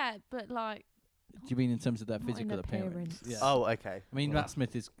 Yeah, but like, Do you mean in terms of their Not in physical appearance? appearance. Yeah. Oh, okay. I mean, Well, Matt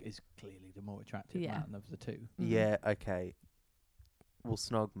Smith is clearly the more attractive Yeah. man of the two. Yeah, okay. We'll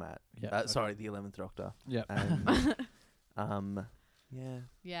snog Matt. Yeah. Okay. Sorry, the 11th Doctor. Yeah. Yeah.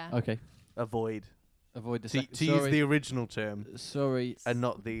 Yeah. Okay. Avoid. Avoid the To sec- use sorry. the original term Sorry, and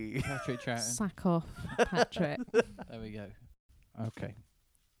not the. Patrick Troughton. Sack off, Patrick. There we go. Okay.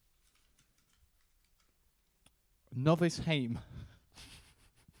 Novice Haim.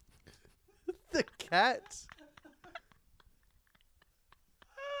 The cat.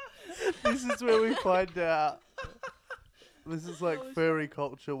 This is where we find out. This is like furry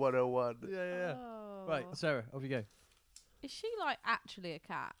culture 101. Yeah. Oh. Right, Sarah, off you go. Is she like actually a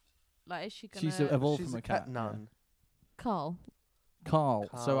cat? Like, is she gonna? She's evolved She's from a a cat. nun. Carl. Carl.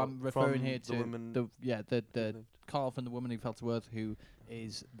 So Carl I'm referring from here the to woman the Carl from The Woman Who Fell to Earth, who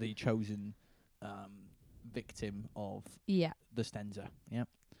is the chosen victim of Yeah. the Stenza. Yeah.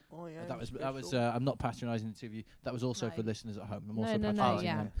 Oh yeah. that was. I'm not patronising the two of you. That was also for No. listeners at home. I'm No, also no, patronising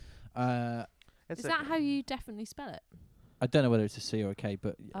yeah. them. Is that how you definitely spell it? I don't know whether it's a C or a K,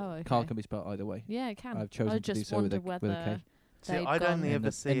 but Oh, okay. Carl can be spelled either way. Yeah, it can. I've chosen I to do just so with a wonder with a K. whether See, they'd I'd gone- only In ever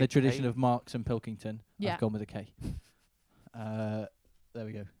the, see in the a tradition K. of Marx and Pilkington, Yeah. I've gone with a K. There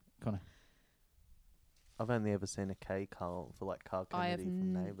we go. Connor. I've only ever seen a K Carl for like Carl I have Kennedy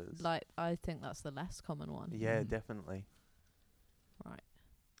from Neighbours. like, I think that's the less common one. Yeah, Mm. definitely. Right.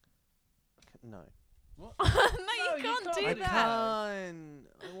 No. no, you can't do I that. can't.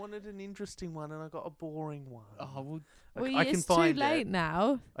 I wanted an interesting one and I got a boring one. Oh, well, Well, I can it's find too late it.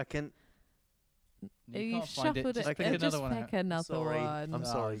 now. I can. You've can't find shuffled Just it. pick Okay. another Just one pick out. another Sorry. one. I'm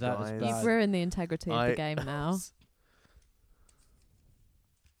sorry, that was guys. bad. You've ruined the integrity of I- the game now.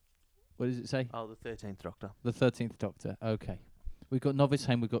 What does it say? Oh, the 13th Doctor. The 13th Doctor. Okay. We've got Novice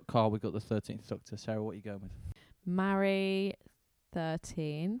Haim, we've got Carl, we've got the 13th Doctor. Sarah, what are you going with? Marry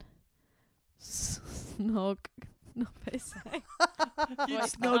 13. Snog Novice Haim. You Wait,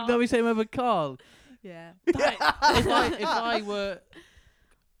 snog Carl. Novice Haim over Carl. Yeah. if I were,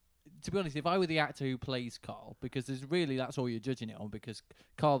 to be honest, if I were the actor who plays Carl, because that's all you're judging it on, because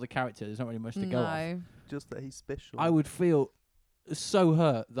Carl the character, there's not really much to go off. No. Just that he's special. I would feel so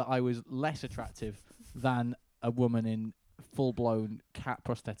hurt that I was less attractive than a woman in full-blown cat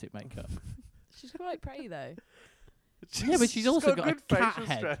prosthetic makeup. She's quite pretty though. Yeah, but she's also got a good cat facial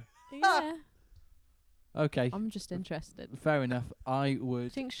head. strength. Yeah. Okay, I'm just interested. fair enough. I I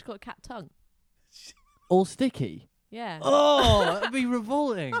would think she's got a cat tongue. all sticky. Yeah. Oh, that'd be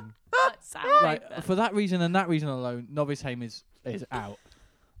revolting. Like Right, sandpaper. for that reason and that reason alone, Novice Haim is out.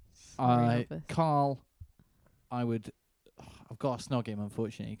 Sorry, Novice. Carl, I would. I've got to snog him,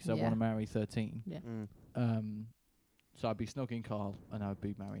 unfortunately, because I Yeah. want to marry 13. Mm. So I'd be snogging Carl, and I'd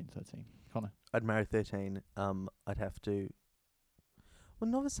be marrying 13. Connor. I'd marry 13. I'd have to. Well,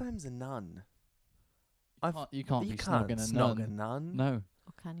 Novice Haim's a nun. You can't You be can't snogging a snog nun. a nun. No.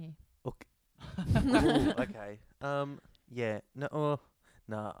 Or can you? Ooh, okay. Yeah. No.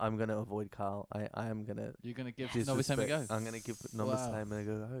 No. I'm gonna avoid Carl. I am gonna. You're going to give Novice Haim a go? I'm gonna give Novice Wow. Haim a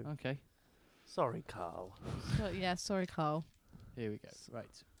go. Okay. Sorry, Carl. So, yeah, sorry, Carl. Here we go. Right.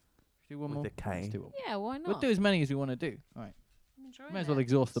 Do one With more. the K. Let's do one. Yeah, why not? We'll do as many as we want to do. All right. I'm enjoying May as well it.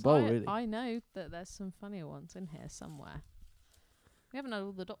 exhaust the So bowl, really. I know that there's some funnier ones in here somewhere. We haven't had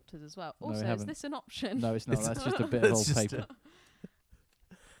all the doctors as well. No, we Also, is haven't. this an option? No, it's not. It's That's just a bit of It's old just paper.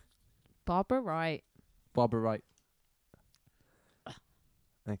 Barbara Wright. Barbara Wright.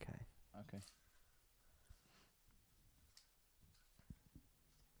 Okay. Okay.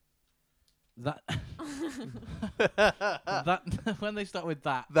 That that when they start with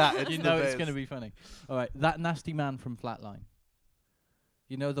that, That you it's know the it's best. going to be funny. All right, that nasty man from Flatline.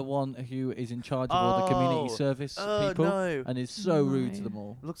 You know the one who is in charge of all the community Oh. service Oh, people no. and is so rude to No. them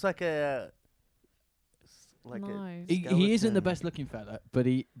all. Looks like a. No. He isn't the skeleton. best looking fella, but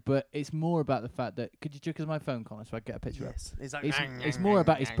it's more about the fact that could you check my phone, Connor, so I get a picture up. Yes. He's like. It's more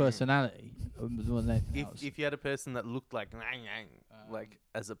about his personality more than anything else. If you had a person that looked like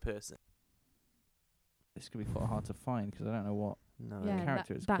as a person. It's gonna be quite hard to find because I don't know what. No. Yeah,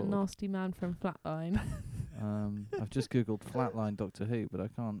 character is that called. nasty man from Flatline. I've just googled Flatline Doctor Who, but I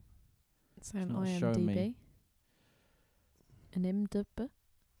can't. It's on not showing me. IMDb. An IMDb.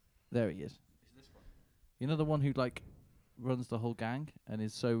 There he is. You know the one who like runs the whole gang and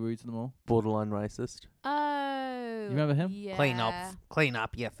is so rude to them all. Borderline racist. Oh. You remember him? Yeah. Clean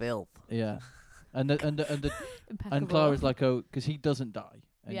up your filth. Yeah, and and Impeccable. Clara's like, oh, because he doesn't die,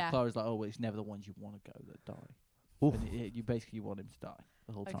 and Yeah. Clara's like, oh, well, it's never the ones you want to go that die. Oof. And you basically want him to die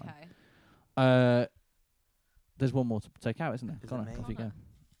the whole time. Okay. There's one more to take out, isn't there? Is it Connor, me? off you go.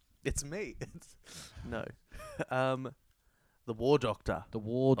 It's me. No. The War Doctor. The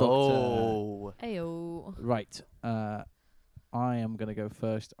War Doctor. Oh. Ayo. Right. I am going to go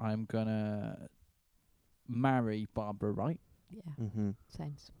first. I'm going to marry Barbara Wright. Yeah. Mm-hmm.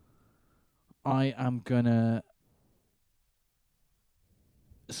 Same. I am going to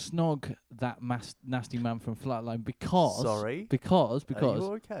snog that nasty man from Flatline because... Sorry? Because Are you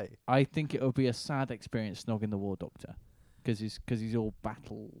okay? I think it would be a sad experience snogging the War Doctor. Because he's all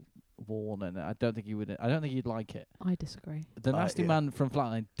battle worn, and I don't think he'd like it. I disagree. The nasty yeah. man from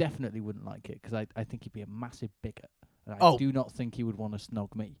Flatline definitely wouldn't like it because I think he'd be a massive bigot. And I Oh. do not think he would want to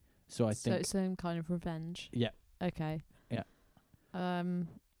snog me. So I So think it's some kind of revenge. Yeah. Okay. Yeah.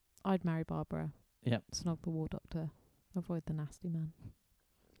 I'd marry Barbara. Yeah. Snog the War Doctor. Avoid the nasty man.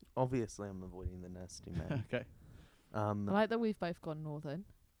 Obviously, I'm avoiding the nasty man. okay. I like that we've both gone northern.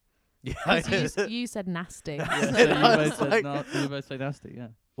 Yeah. 'Cause you said nasty. Yeah, so I was like- you both say nasty, yeah.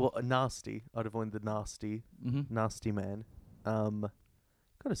 Well, nasty. I'd avoid the nasty Mm-hmm. man.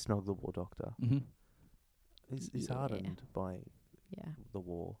 Gotta snog the War Doctor. Mm-hmm. He's Yeah. hardened by Yeah. the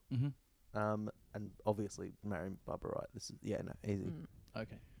war. Mm-hmm. And obviously marrying Barbara Wright. This is easy. Mm.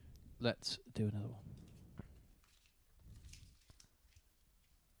 Okay. Let's do another one.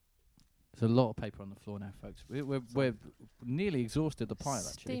 There's a lot of paper on the floor now, folks. We're nearly exhausted the pile,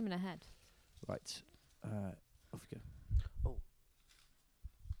 actually. Steaming ahead. Right. Off you go.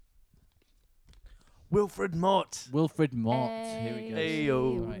 Wilfred Mott. Wilfred Mott. Here we go.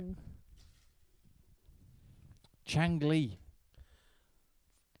 Ayo. Right. Chang Lee.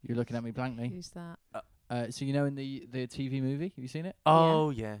 You're looking at me blankly. Who's that? So you know in the TV movie, have you seen it? Oh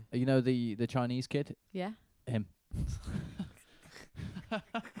yeah. You know the Chinese kid? Yeah. Him. Did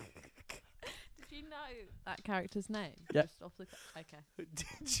you know that character's name? Yeah. Just off the okay. Did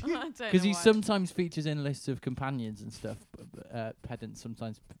I you? don't Because know he why. sometimes features in lists of companions and stuff. Pedants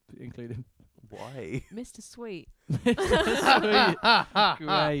sometimes include him. Why? Mr. Sweet. Sweet.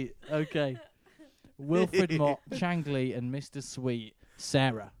 Great. Okay. Wilfred Mott, Chang Lee, and Mr. Sweet.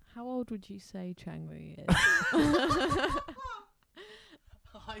 Sarah. How old would you say Chang Lee is?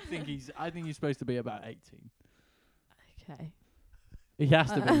 I think he's supposed to be about 18. Okay. He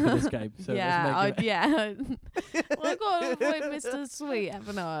has to be for this game. So yeah, let's make him yeah. Well, I've got to avoid Mr. Sweet,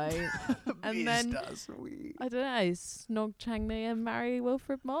 haven't I? And then Sweet. I don't know, snog Chang Lee and marry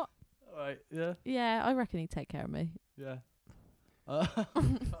Wilfred Mott. All right. Yeah. Yeah, I reckon he'd take care of me. Yeah.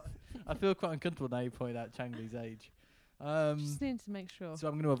 I feel quite uncomfortable now you point out Chang Lee's age. Just need to make sure. So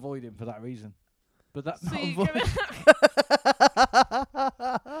I'm going to avoid him for that reason. But that, So not you're avoid- gonna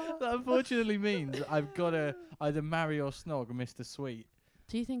that unfortunately means I've got to either marry or snog Mr. Sweet.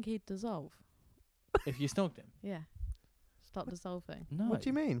 Do you think he'd dissolve? If you snogged him. Yeah. Start dissolving. No. What do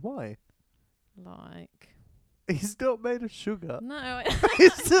you mean? Why? Like. He's not made of sugar. No. You're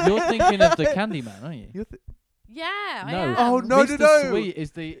thinking of the Candyman, aren't you? Yeah, I No. am. Oh, no, Mr. no, no. Sweet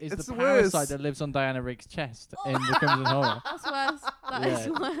is the It's the worse. parasite that lives on Diana Rigg's chest in the Crimson Horror. That's worse. That is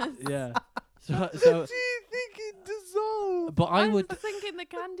Yeah. worse. Yeah. So Do you think he'd dissolve? but I was would thinking the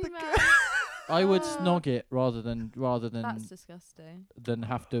Candyman. I would snog it rather than That's disgusting. than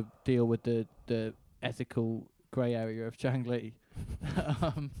have to deal with the ethical grey area of Chang Lee.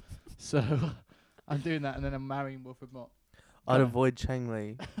 So I'm doing that, and then I'm marrying Wilfred Mott. I'd Go on. avoid Chang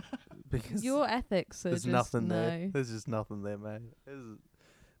Lee because Your ethics are there's just nothing no. there. There's just nothing there, man. There's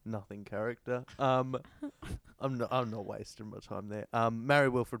nothing character. I'm not wasting my time there. Marry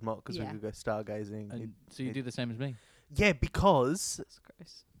Wilfred Mott because Yeah. we could go stargazing. And so you do the same as me. Yeah, because That's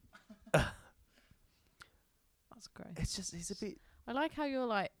gross. That's gross. it's just he's a bit. I like how you're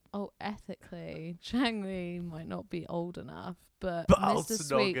like, oh, ethically, Chang Lee might not be old enough, but I'll Mr. snog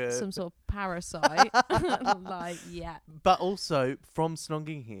Sweet, it. some sort of parasite. Like, yeah. But also from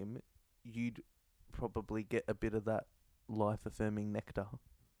snogging him, you'd probably get a bit of that life-affirming nectar.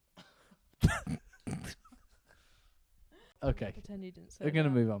 Okay. Pretend you didn't say We're gonna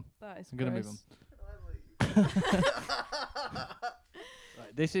that. move on. That is I'm gonna move gross.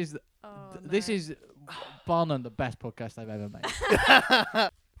 Right, this is Oh, this no. is bar none the best podcast I've ever made.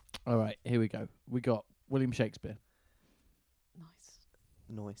 All right, here we go. We got William Shakespeare.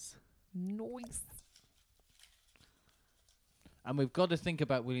 Noise. Noise. And we've got to think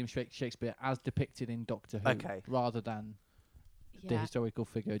about William Shakespeare as depicted in Doctor Who, Okay. rather than the Yeah. historical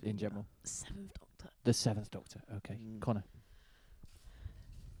figure in general. Seventh Doctor. The Seventh Doctor. Okay, Connor.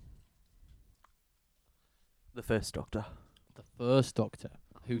 The first Doctor. The First Doctor,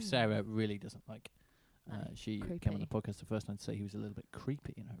 who Ooh. Sarah really doesn't like. No, She came on creepy. the podcast the first time to say he was a little bit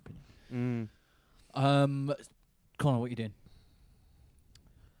creepy, in her opinion. Mm. Connor, what are you doing?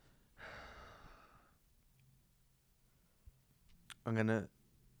 I'm gonna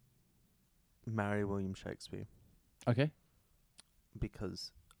marry William Shakespeare Okay.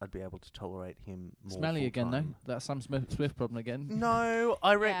 because I'd be able to tolerate him more. Smelly again, though. full-time. That's Sam Smith problem again. No,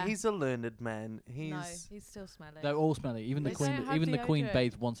 I reckon Yeah. he's a learned man. He's No, he's still smelly. They're all smelly. Even the They Queen. don't have Even the Queen deodorant.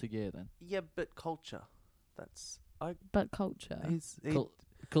 bathes once a year. Then yeah, but culture. That's But culture.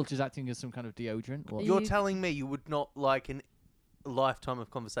 culture's acting as some kind of deodorant. Or You're You- telling me you would not like a lifetime of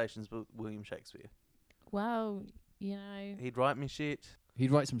conversations with William Shakespeare? Well, you know. He'd write me shit. he'd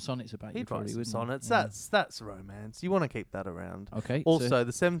write some sonnets about you. He'd Probably, write some wouldn't sonnets. he? Yeah. That's romance. You want to keep that around. Okay. Also, so,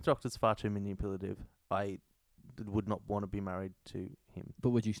 the Seventh Doctor's far too manipulative. I would not want to be married to him. but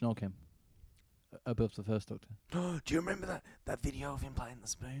would you snog him above the First Doctor? Do you remember that video of him playing the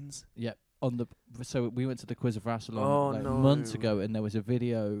spoons? Yep. So we went to the Quiz of Rassilon Oh, months no. ago, and there was a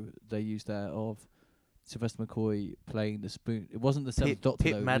video they used there of Sylvester McCoy playing the spoon. It wasn't the Seventh Doctor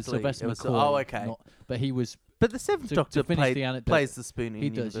Pip though. It was Madley. Sylvester It was- McCoy. oh, okay. But he was But the Seventh to Doctor finish the anecdote. plays the spoon in He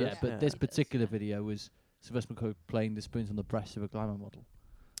does, universe. yeah. But this he does, particular yeah. video was Sylvester McCoy playing the spoons on the breast of a glamour model,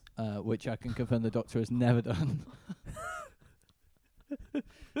 which I can confirm the Doctor has never done.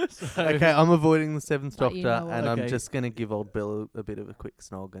 So- Okay, I'm avoiding the Seventh But you Doctor, know and what? I'm Okay. just going to give old Bill a bit of a quick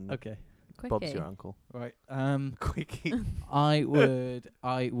snog, and Okay. Bob's Quickie. your uncle. Right. Quickie. I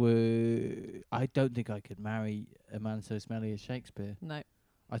don't think I could marry a man so smelly as Shakespeare. No.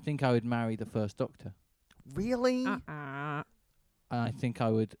 I think I would marry the First Doctor. Really? Uh-uh. And I think I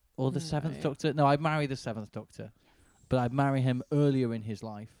would, or the Seventh No. Doctor. No, I'd marry the Seventh Doctor, but I'd marry him earlier in his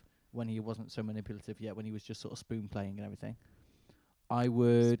life when he wasn't so manipulative yet, when he was just sort of spoon playing and everything. I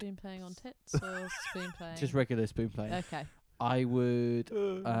would Spoon playing on tits or spoon playing? just regular spoon playing. Okay. I would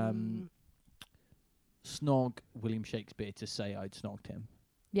snog William Shakespeare to say I'd snogged him.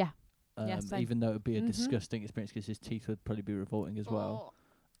 Yeah. Yeah, same. Even though it would be a Mhm. disgusting experience because his teeth would probably be revolting as well.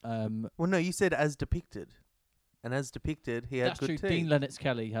 Oh. Well, no, you said as depicted. And as depicted, he had That's good true. teeth. Dean Lennox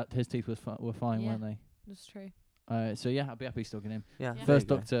Kelly, his teeth were fine, Yeah. weren't they? That's true. So yeah, I'd be happy snogging him. Yeah. Yeah. there First you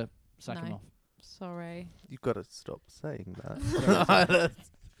go. Doctor, sack him No. off. Sorry. You've got to stop saying Sorry, that.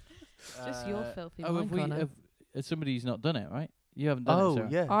 Just your filthy Oh, mind, Connor. have somebody's not done it, right? You haven't done it, Oh, Sarah.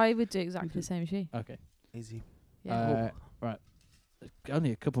 yeah. I would do exactly the same as you. Okay. Easy. Yeah. Right.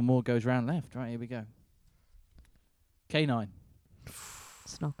 Only a couple more goes round left. Right, here we go. K9.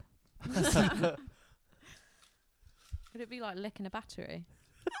 Snog. Would it be like licking a battery?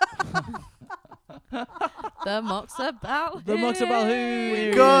 The Moxa Balhoon. The Moxa Balhoon.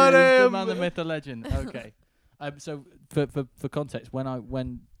 We got The him. man, the myth, the legend. Okay. So for context,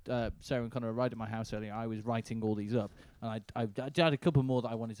 when Sarah and Connor arrived at my house earlier, I was writing all these up, and I had a couple more that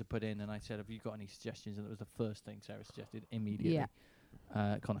I wanted to put in, and I said, "Have you got any suggestions?" And it was the first thing Sarah suggested immediately.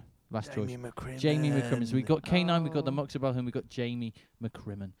 Yeah. Connor, last Jamie choice. McCrimmon. Jamie McCrimmon. So we got K9, we got the Oh. Moxa Balhoon, we got Jamie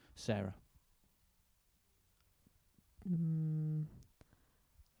McCrimmon. Sarah, Mm,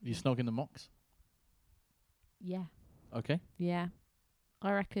 you snogging the Mox? yeah. Okay. Yeah.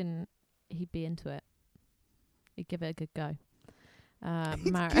 I reckon he'd be into it. He'd give it a good go. Go.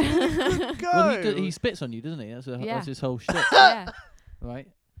 Well, he spits on you, doesn't he? Yeah. That's his whole shit, Yeah. right?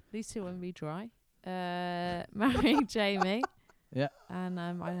 These two wouldn't be dry. Marry Jamie. Yeah. And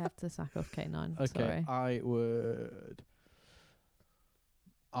I'd have to sack off K9. Okay. Sorry.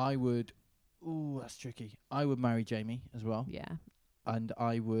 I would. Ooh, that's tricky. I would marry Jamie as well, Yeah. and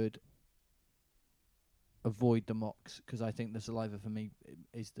I would avoid the Mox because I think the saliva for me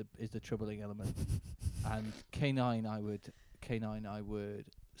is the troubling element. And K9, I would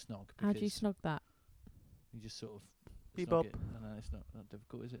snog. How do you because snog that? You just sort of Beep snog up. it, and then it's not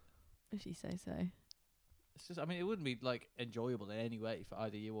difficult, is it? If you say so. It's just, I mean, it wouldn't be like enjoyable in any way for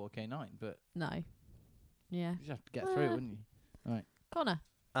either you or K9, but No. Yeah. you just have to get through it, wouldn't you? Connor.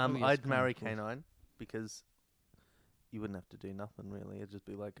 Oh, yes, I'd Connor, marry of course. K9 because you wouldn't have to do nothing really. It'd just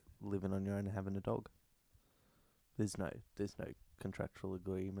be like living on your own and having a dog. There's no contractual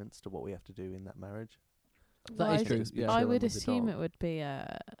agreements to what we have to do in that marriage. That is I true. Just be Yeah. I chilling would with the assume dog. it would be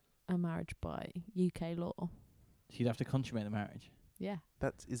a marriage by UK law. You'd have to consummate the marriage. Yeah.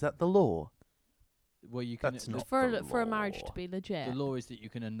 Is that the law? Well, you can. That's the- not For the a marriage to law. be legit. The law is that you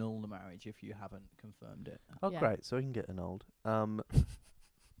can annul the marriage if you haven't confirmed it. Oh, Yeah. great! So we can get annulled.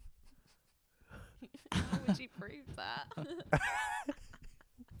 How would you prove that?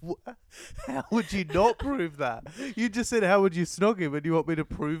 How would you not prove that? You just said how would you snog him, and you want me to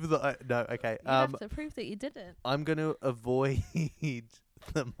prove that? No, okay. You have to prove that you didn't. I'm going to avoid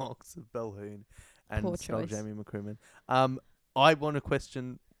the Mox of Balhoun and Poor snog choice. Jamie McCrimmon. I want to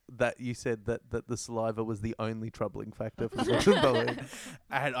question that you said that the saliva was the only troubling factor for Mox of Balhoun,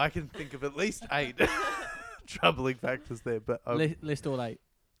 and I can think of at least 8 troubling factors there. But List all 8.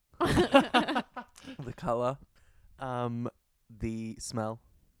 the colour, the smell.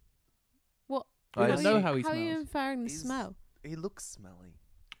 What? We I don't know assume- how he How are you smells. inferring the He's- smell? He looks smelly.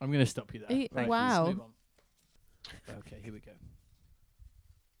 I'm going to stop you there. He- Right, wow. let's move on. Okay, here we go.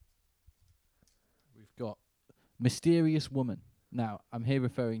 We've got Mysterious Woman. Now, I'm here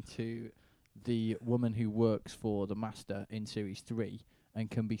referring to the woman who works for the Master in Series 3 and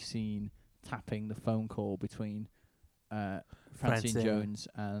can be seen tapping the phone call between Francine Francine. Oh, Jones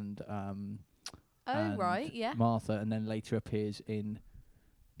and right, yeah. Martha, and then later appears in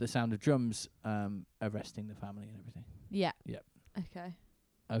The Sound of Drums, arresting the family and everything. Yeah. Yep. Okay.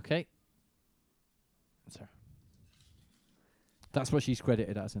 Okay. Sorry. That's what she's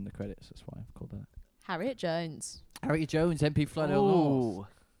credited as in the credits. That's why I've called her that. Harriet Jones. Harriet Jones, MP Flydale North.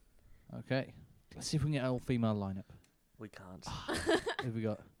 Oh, Okay. Let's see if we can get an all-female lineup. we can't. Who have we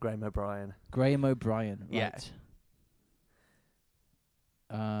got? Graham O'Brien. Graham O'Brien. Yeah.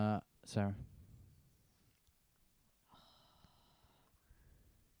 Right. Sarah.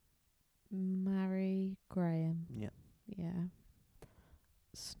 Marry Graham. Yeah. Yeah.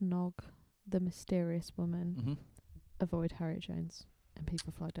 Snog the mysterious woman. Mm-hmm. Avoid Harriet Jones. And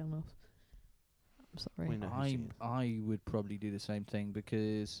people fly down north. I'm sorry. We know who she is. I would probably do the same thing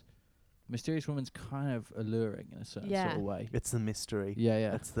because Mysterious Woman's kind of alluring in a certain sort Yeah. of way. It's the mystery. Yeah,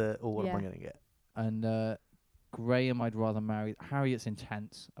 yeah. That's all what Yeah. I'm going to get. And Graham, I'd rather marry. Harriet's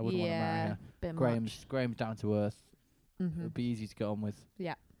intense. I wouldn't want to marry her. Bit Graham's down to earth. Mm-hmm. It'd be easy to get on with.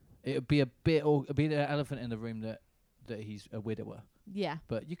 Yeah. It'd be a bit, or it'd be the elephant in the room that he's a widower. Yeah.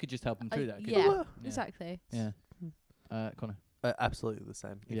 But you could just help him through that. couldn't Yeah. you? Exactly. Yeah. Connor, Absolutely the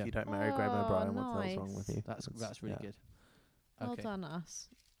same. Yeah. If you don't marry Graham Oh, O'Brien, what the hell's wrong with nice. you? that's really yeah. good. Well Okay. done, us.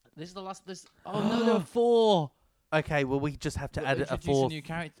 This is the last. Oh no, there were 4. Okay, well, we just have to add a Introduce fourth. a new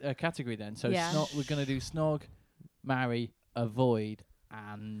category then. So Yeah. we're gonna do snog, marry, avoid,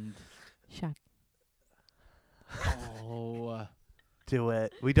 and Shag. Do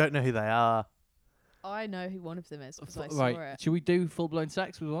it. We don't know who they are. I know who one of them is because I saw right. it. Should we do full-blown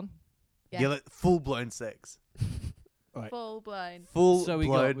sex with one? Yeah. Like full-blown sex. Right. Full blown. Full-blown So we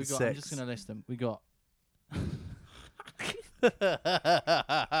got. I'm sex. just gonna list them. We got.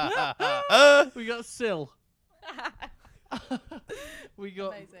 We got Syl. We got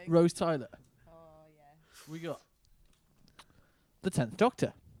Amazing. Rose Tyler. Oh yeah. We got the 10th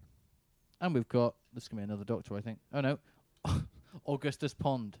Doctor. And we've got, this is going to be another Doctor, I think. Oh, no. Augustus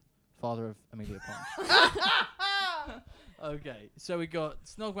Pond, father of Amelia Pond. Okay, so we got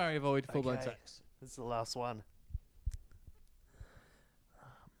Snog, Marry, Avoid, Full-Blown Okay. Sex. This is the last one.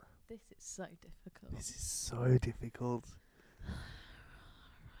 This is so difficult. This is so difficult.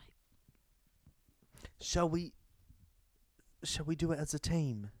 Shall we do it as a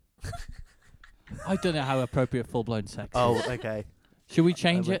team? I don't know how appropriate Full-Blown Sex is. Oh, okay. Should we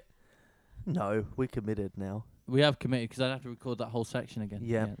change went- it? No, we're committed now. We have committed because I'd have to record that whole section again.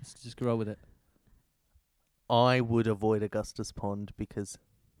 Yeah. Let's just go with it. I would avoid Augustus Pond because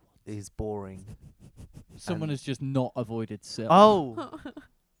he's boring. Someone And- has just not avoided Syl. Oh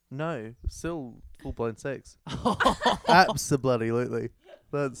no, still full-blown sex. Absolutely.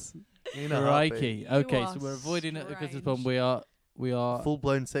 That's Crikey. Okay, are so we're avoiding it because strange. we are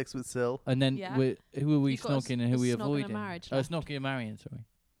full-blown sex with Syl. and then Yeah. who are we You've got a s- snogging and who a are we snog and a avoiding? marriage Oh, left. snogging and marrying, sorry.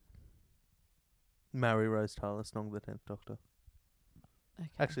 Marry Rose Tyler, snog the 10th Doctor. Okay.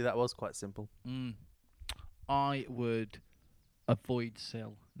 Actually, that was quite simple. I would avoid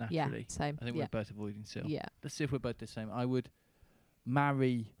Syl yeah, naturally. same. I think yeah. we're both avoiding Syl. Yeah. Let's see if we're both the same. I would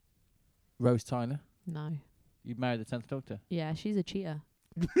marry Rose Tyler. No. You'd marry the 10th Doctor. Yeah, she's a cheater.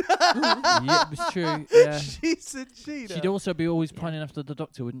 Yeah, it's true. Yeah. She's a cheater. She'd also be always Yeah. pining after the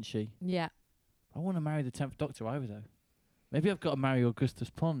Doctor, wouldn't she? Yeah. I want to marry the 10th Doctor either, though. Maybe I've got to marry Augustus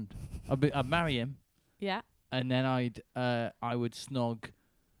Pond. I'd marry him, Yeah. and then I would snog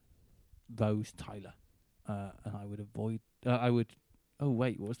Rose Tyler, and I would avoid. I would. Oh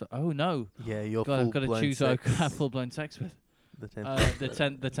wait, what was that? Oh no! Yeah, you're God, I've got to full-blown choose who I sex. could have full-blown sex with. The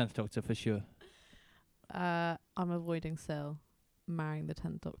 10th. The 10th Doctor for sure. I'm avoiding Syl, marrying the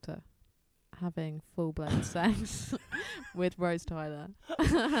 10th Doctor, having full-blown sex with Rose Tyler,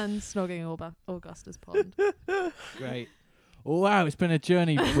 and snogging Augustus Pond. Great. Wow, it's been a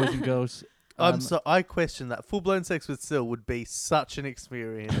journey, boys and girls. I question that. Full-blown sex with Syl would be such an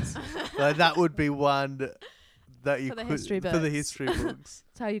experience. Like, that would be one that you For the could history for the books. history books.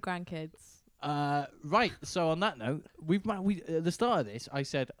 Tell your grandkids. Right. So on that note, we at the start of this, I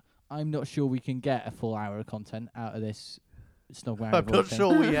said I'm not sure we can get a full hour of content out of this Snog Marry I'm Avoid not thing.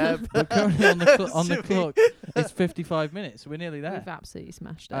 sure we have. But currently on the clock, it's 55 minutes. We're nearly there. We've absolutely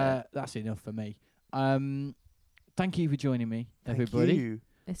smashed it. That's enough for me. Thank you for joining me, Thank everybody. you.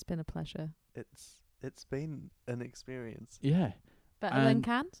 It's been a pleasure. It's It's been an experience. Yeah. Better than And-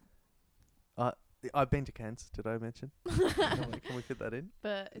 Cannes? I've been to Cairns. Did I mention? Can we fit that in?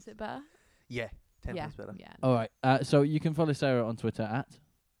 But is it better? Yeah, 10 yeah. times better. Yeah. All right. So you can follow Sarah on Twitter at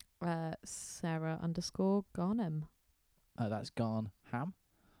Sarah_Garnham. that's Garn Ham.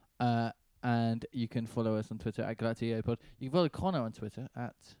 And you can follow us on Twitter at GalactiaPod. You can follow Connor on Twitter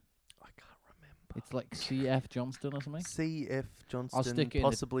at I can't remember. it's like CF Johnston or something. CF Johnston, stick it in the-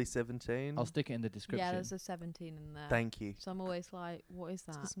 possibly 17. I'll stick it in the description. Yeah, there's a 17 in there. Thank you. So I'm always like, what is It's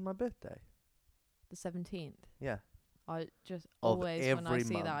that? 'cause it's my birthday. The 17th. Yeah. I just Of always, when I every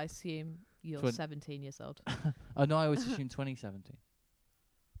see that, I month. assume you're Twen- 17 years old. Oh no, I always assume 2017.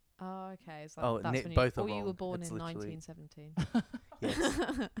 Oh, okay. So Oh, that's Nick, when both you, are or you were wrong. born It's in literally- 1917.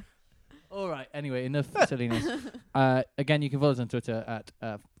 Yes. All right. Anyway, enough silliness. Again, you can follow us on Twitter at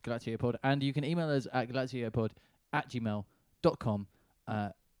GalactiaPod, and you can email us at galactiapod@gmail.com.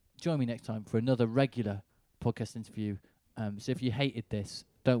 Join me next time for another regular podcast interview. So if you hated this,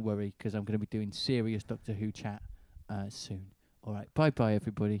 don't worry, because I'm going to be doing serious Doctor Who chat soon. All right. Bye-bye,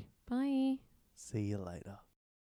 everybody. Bye. See you later.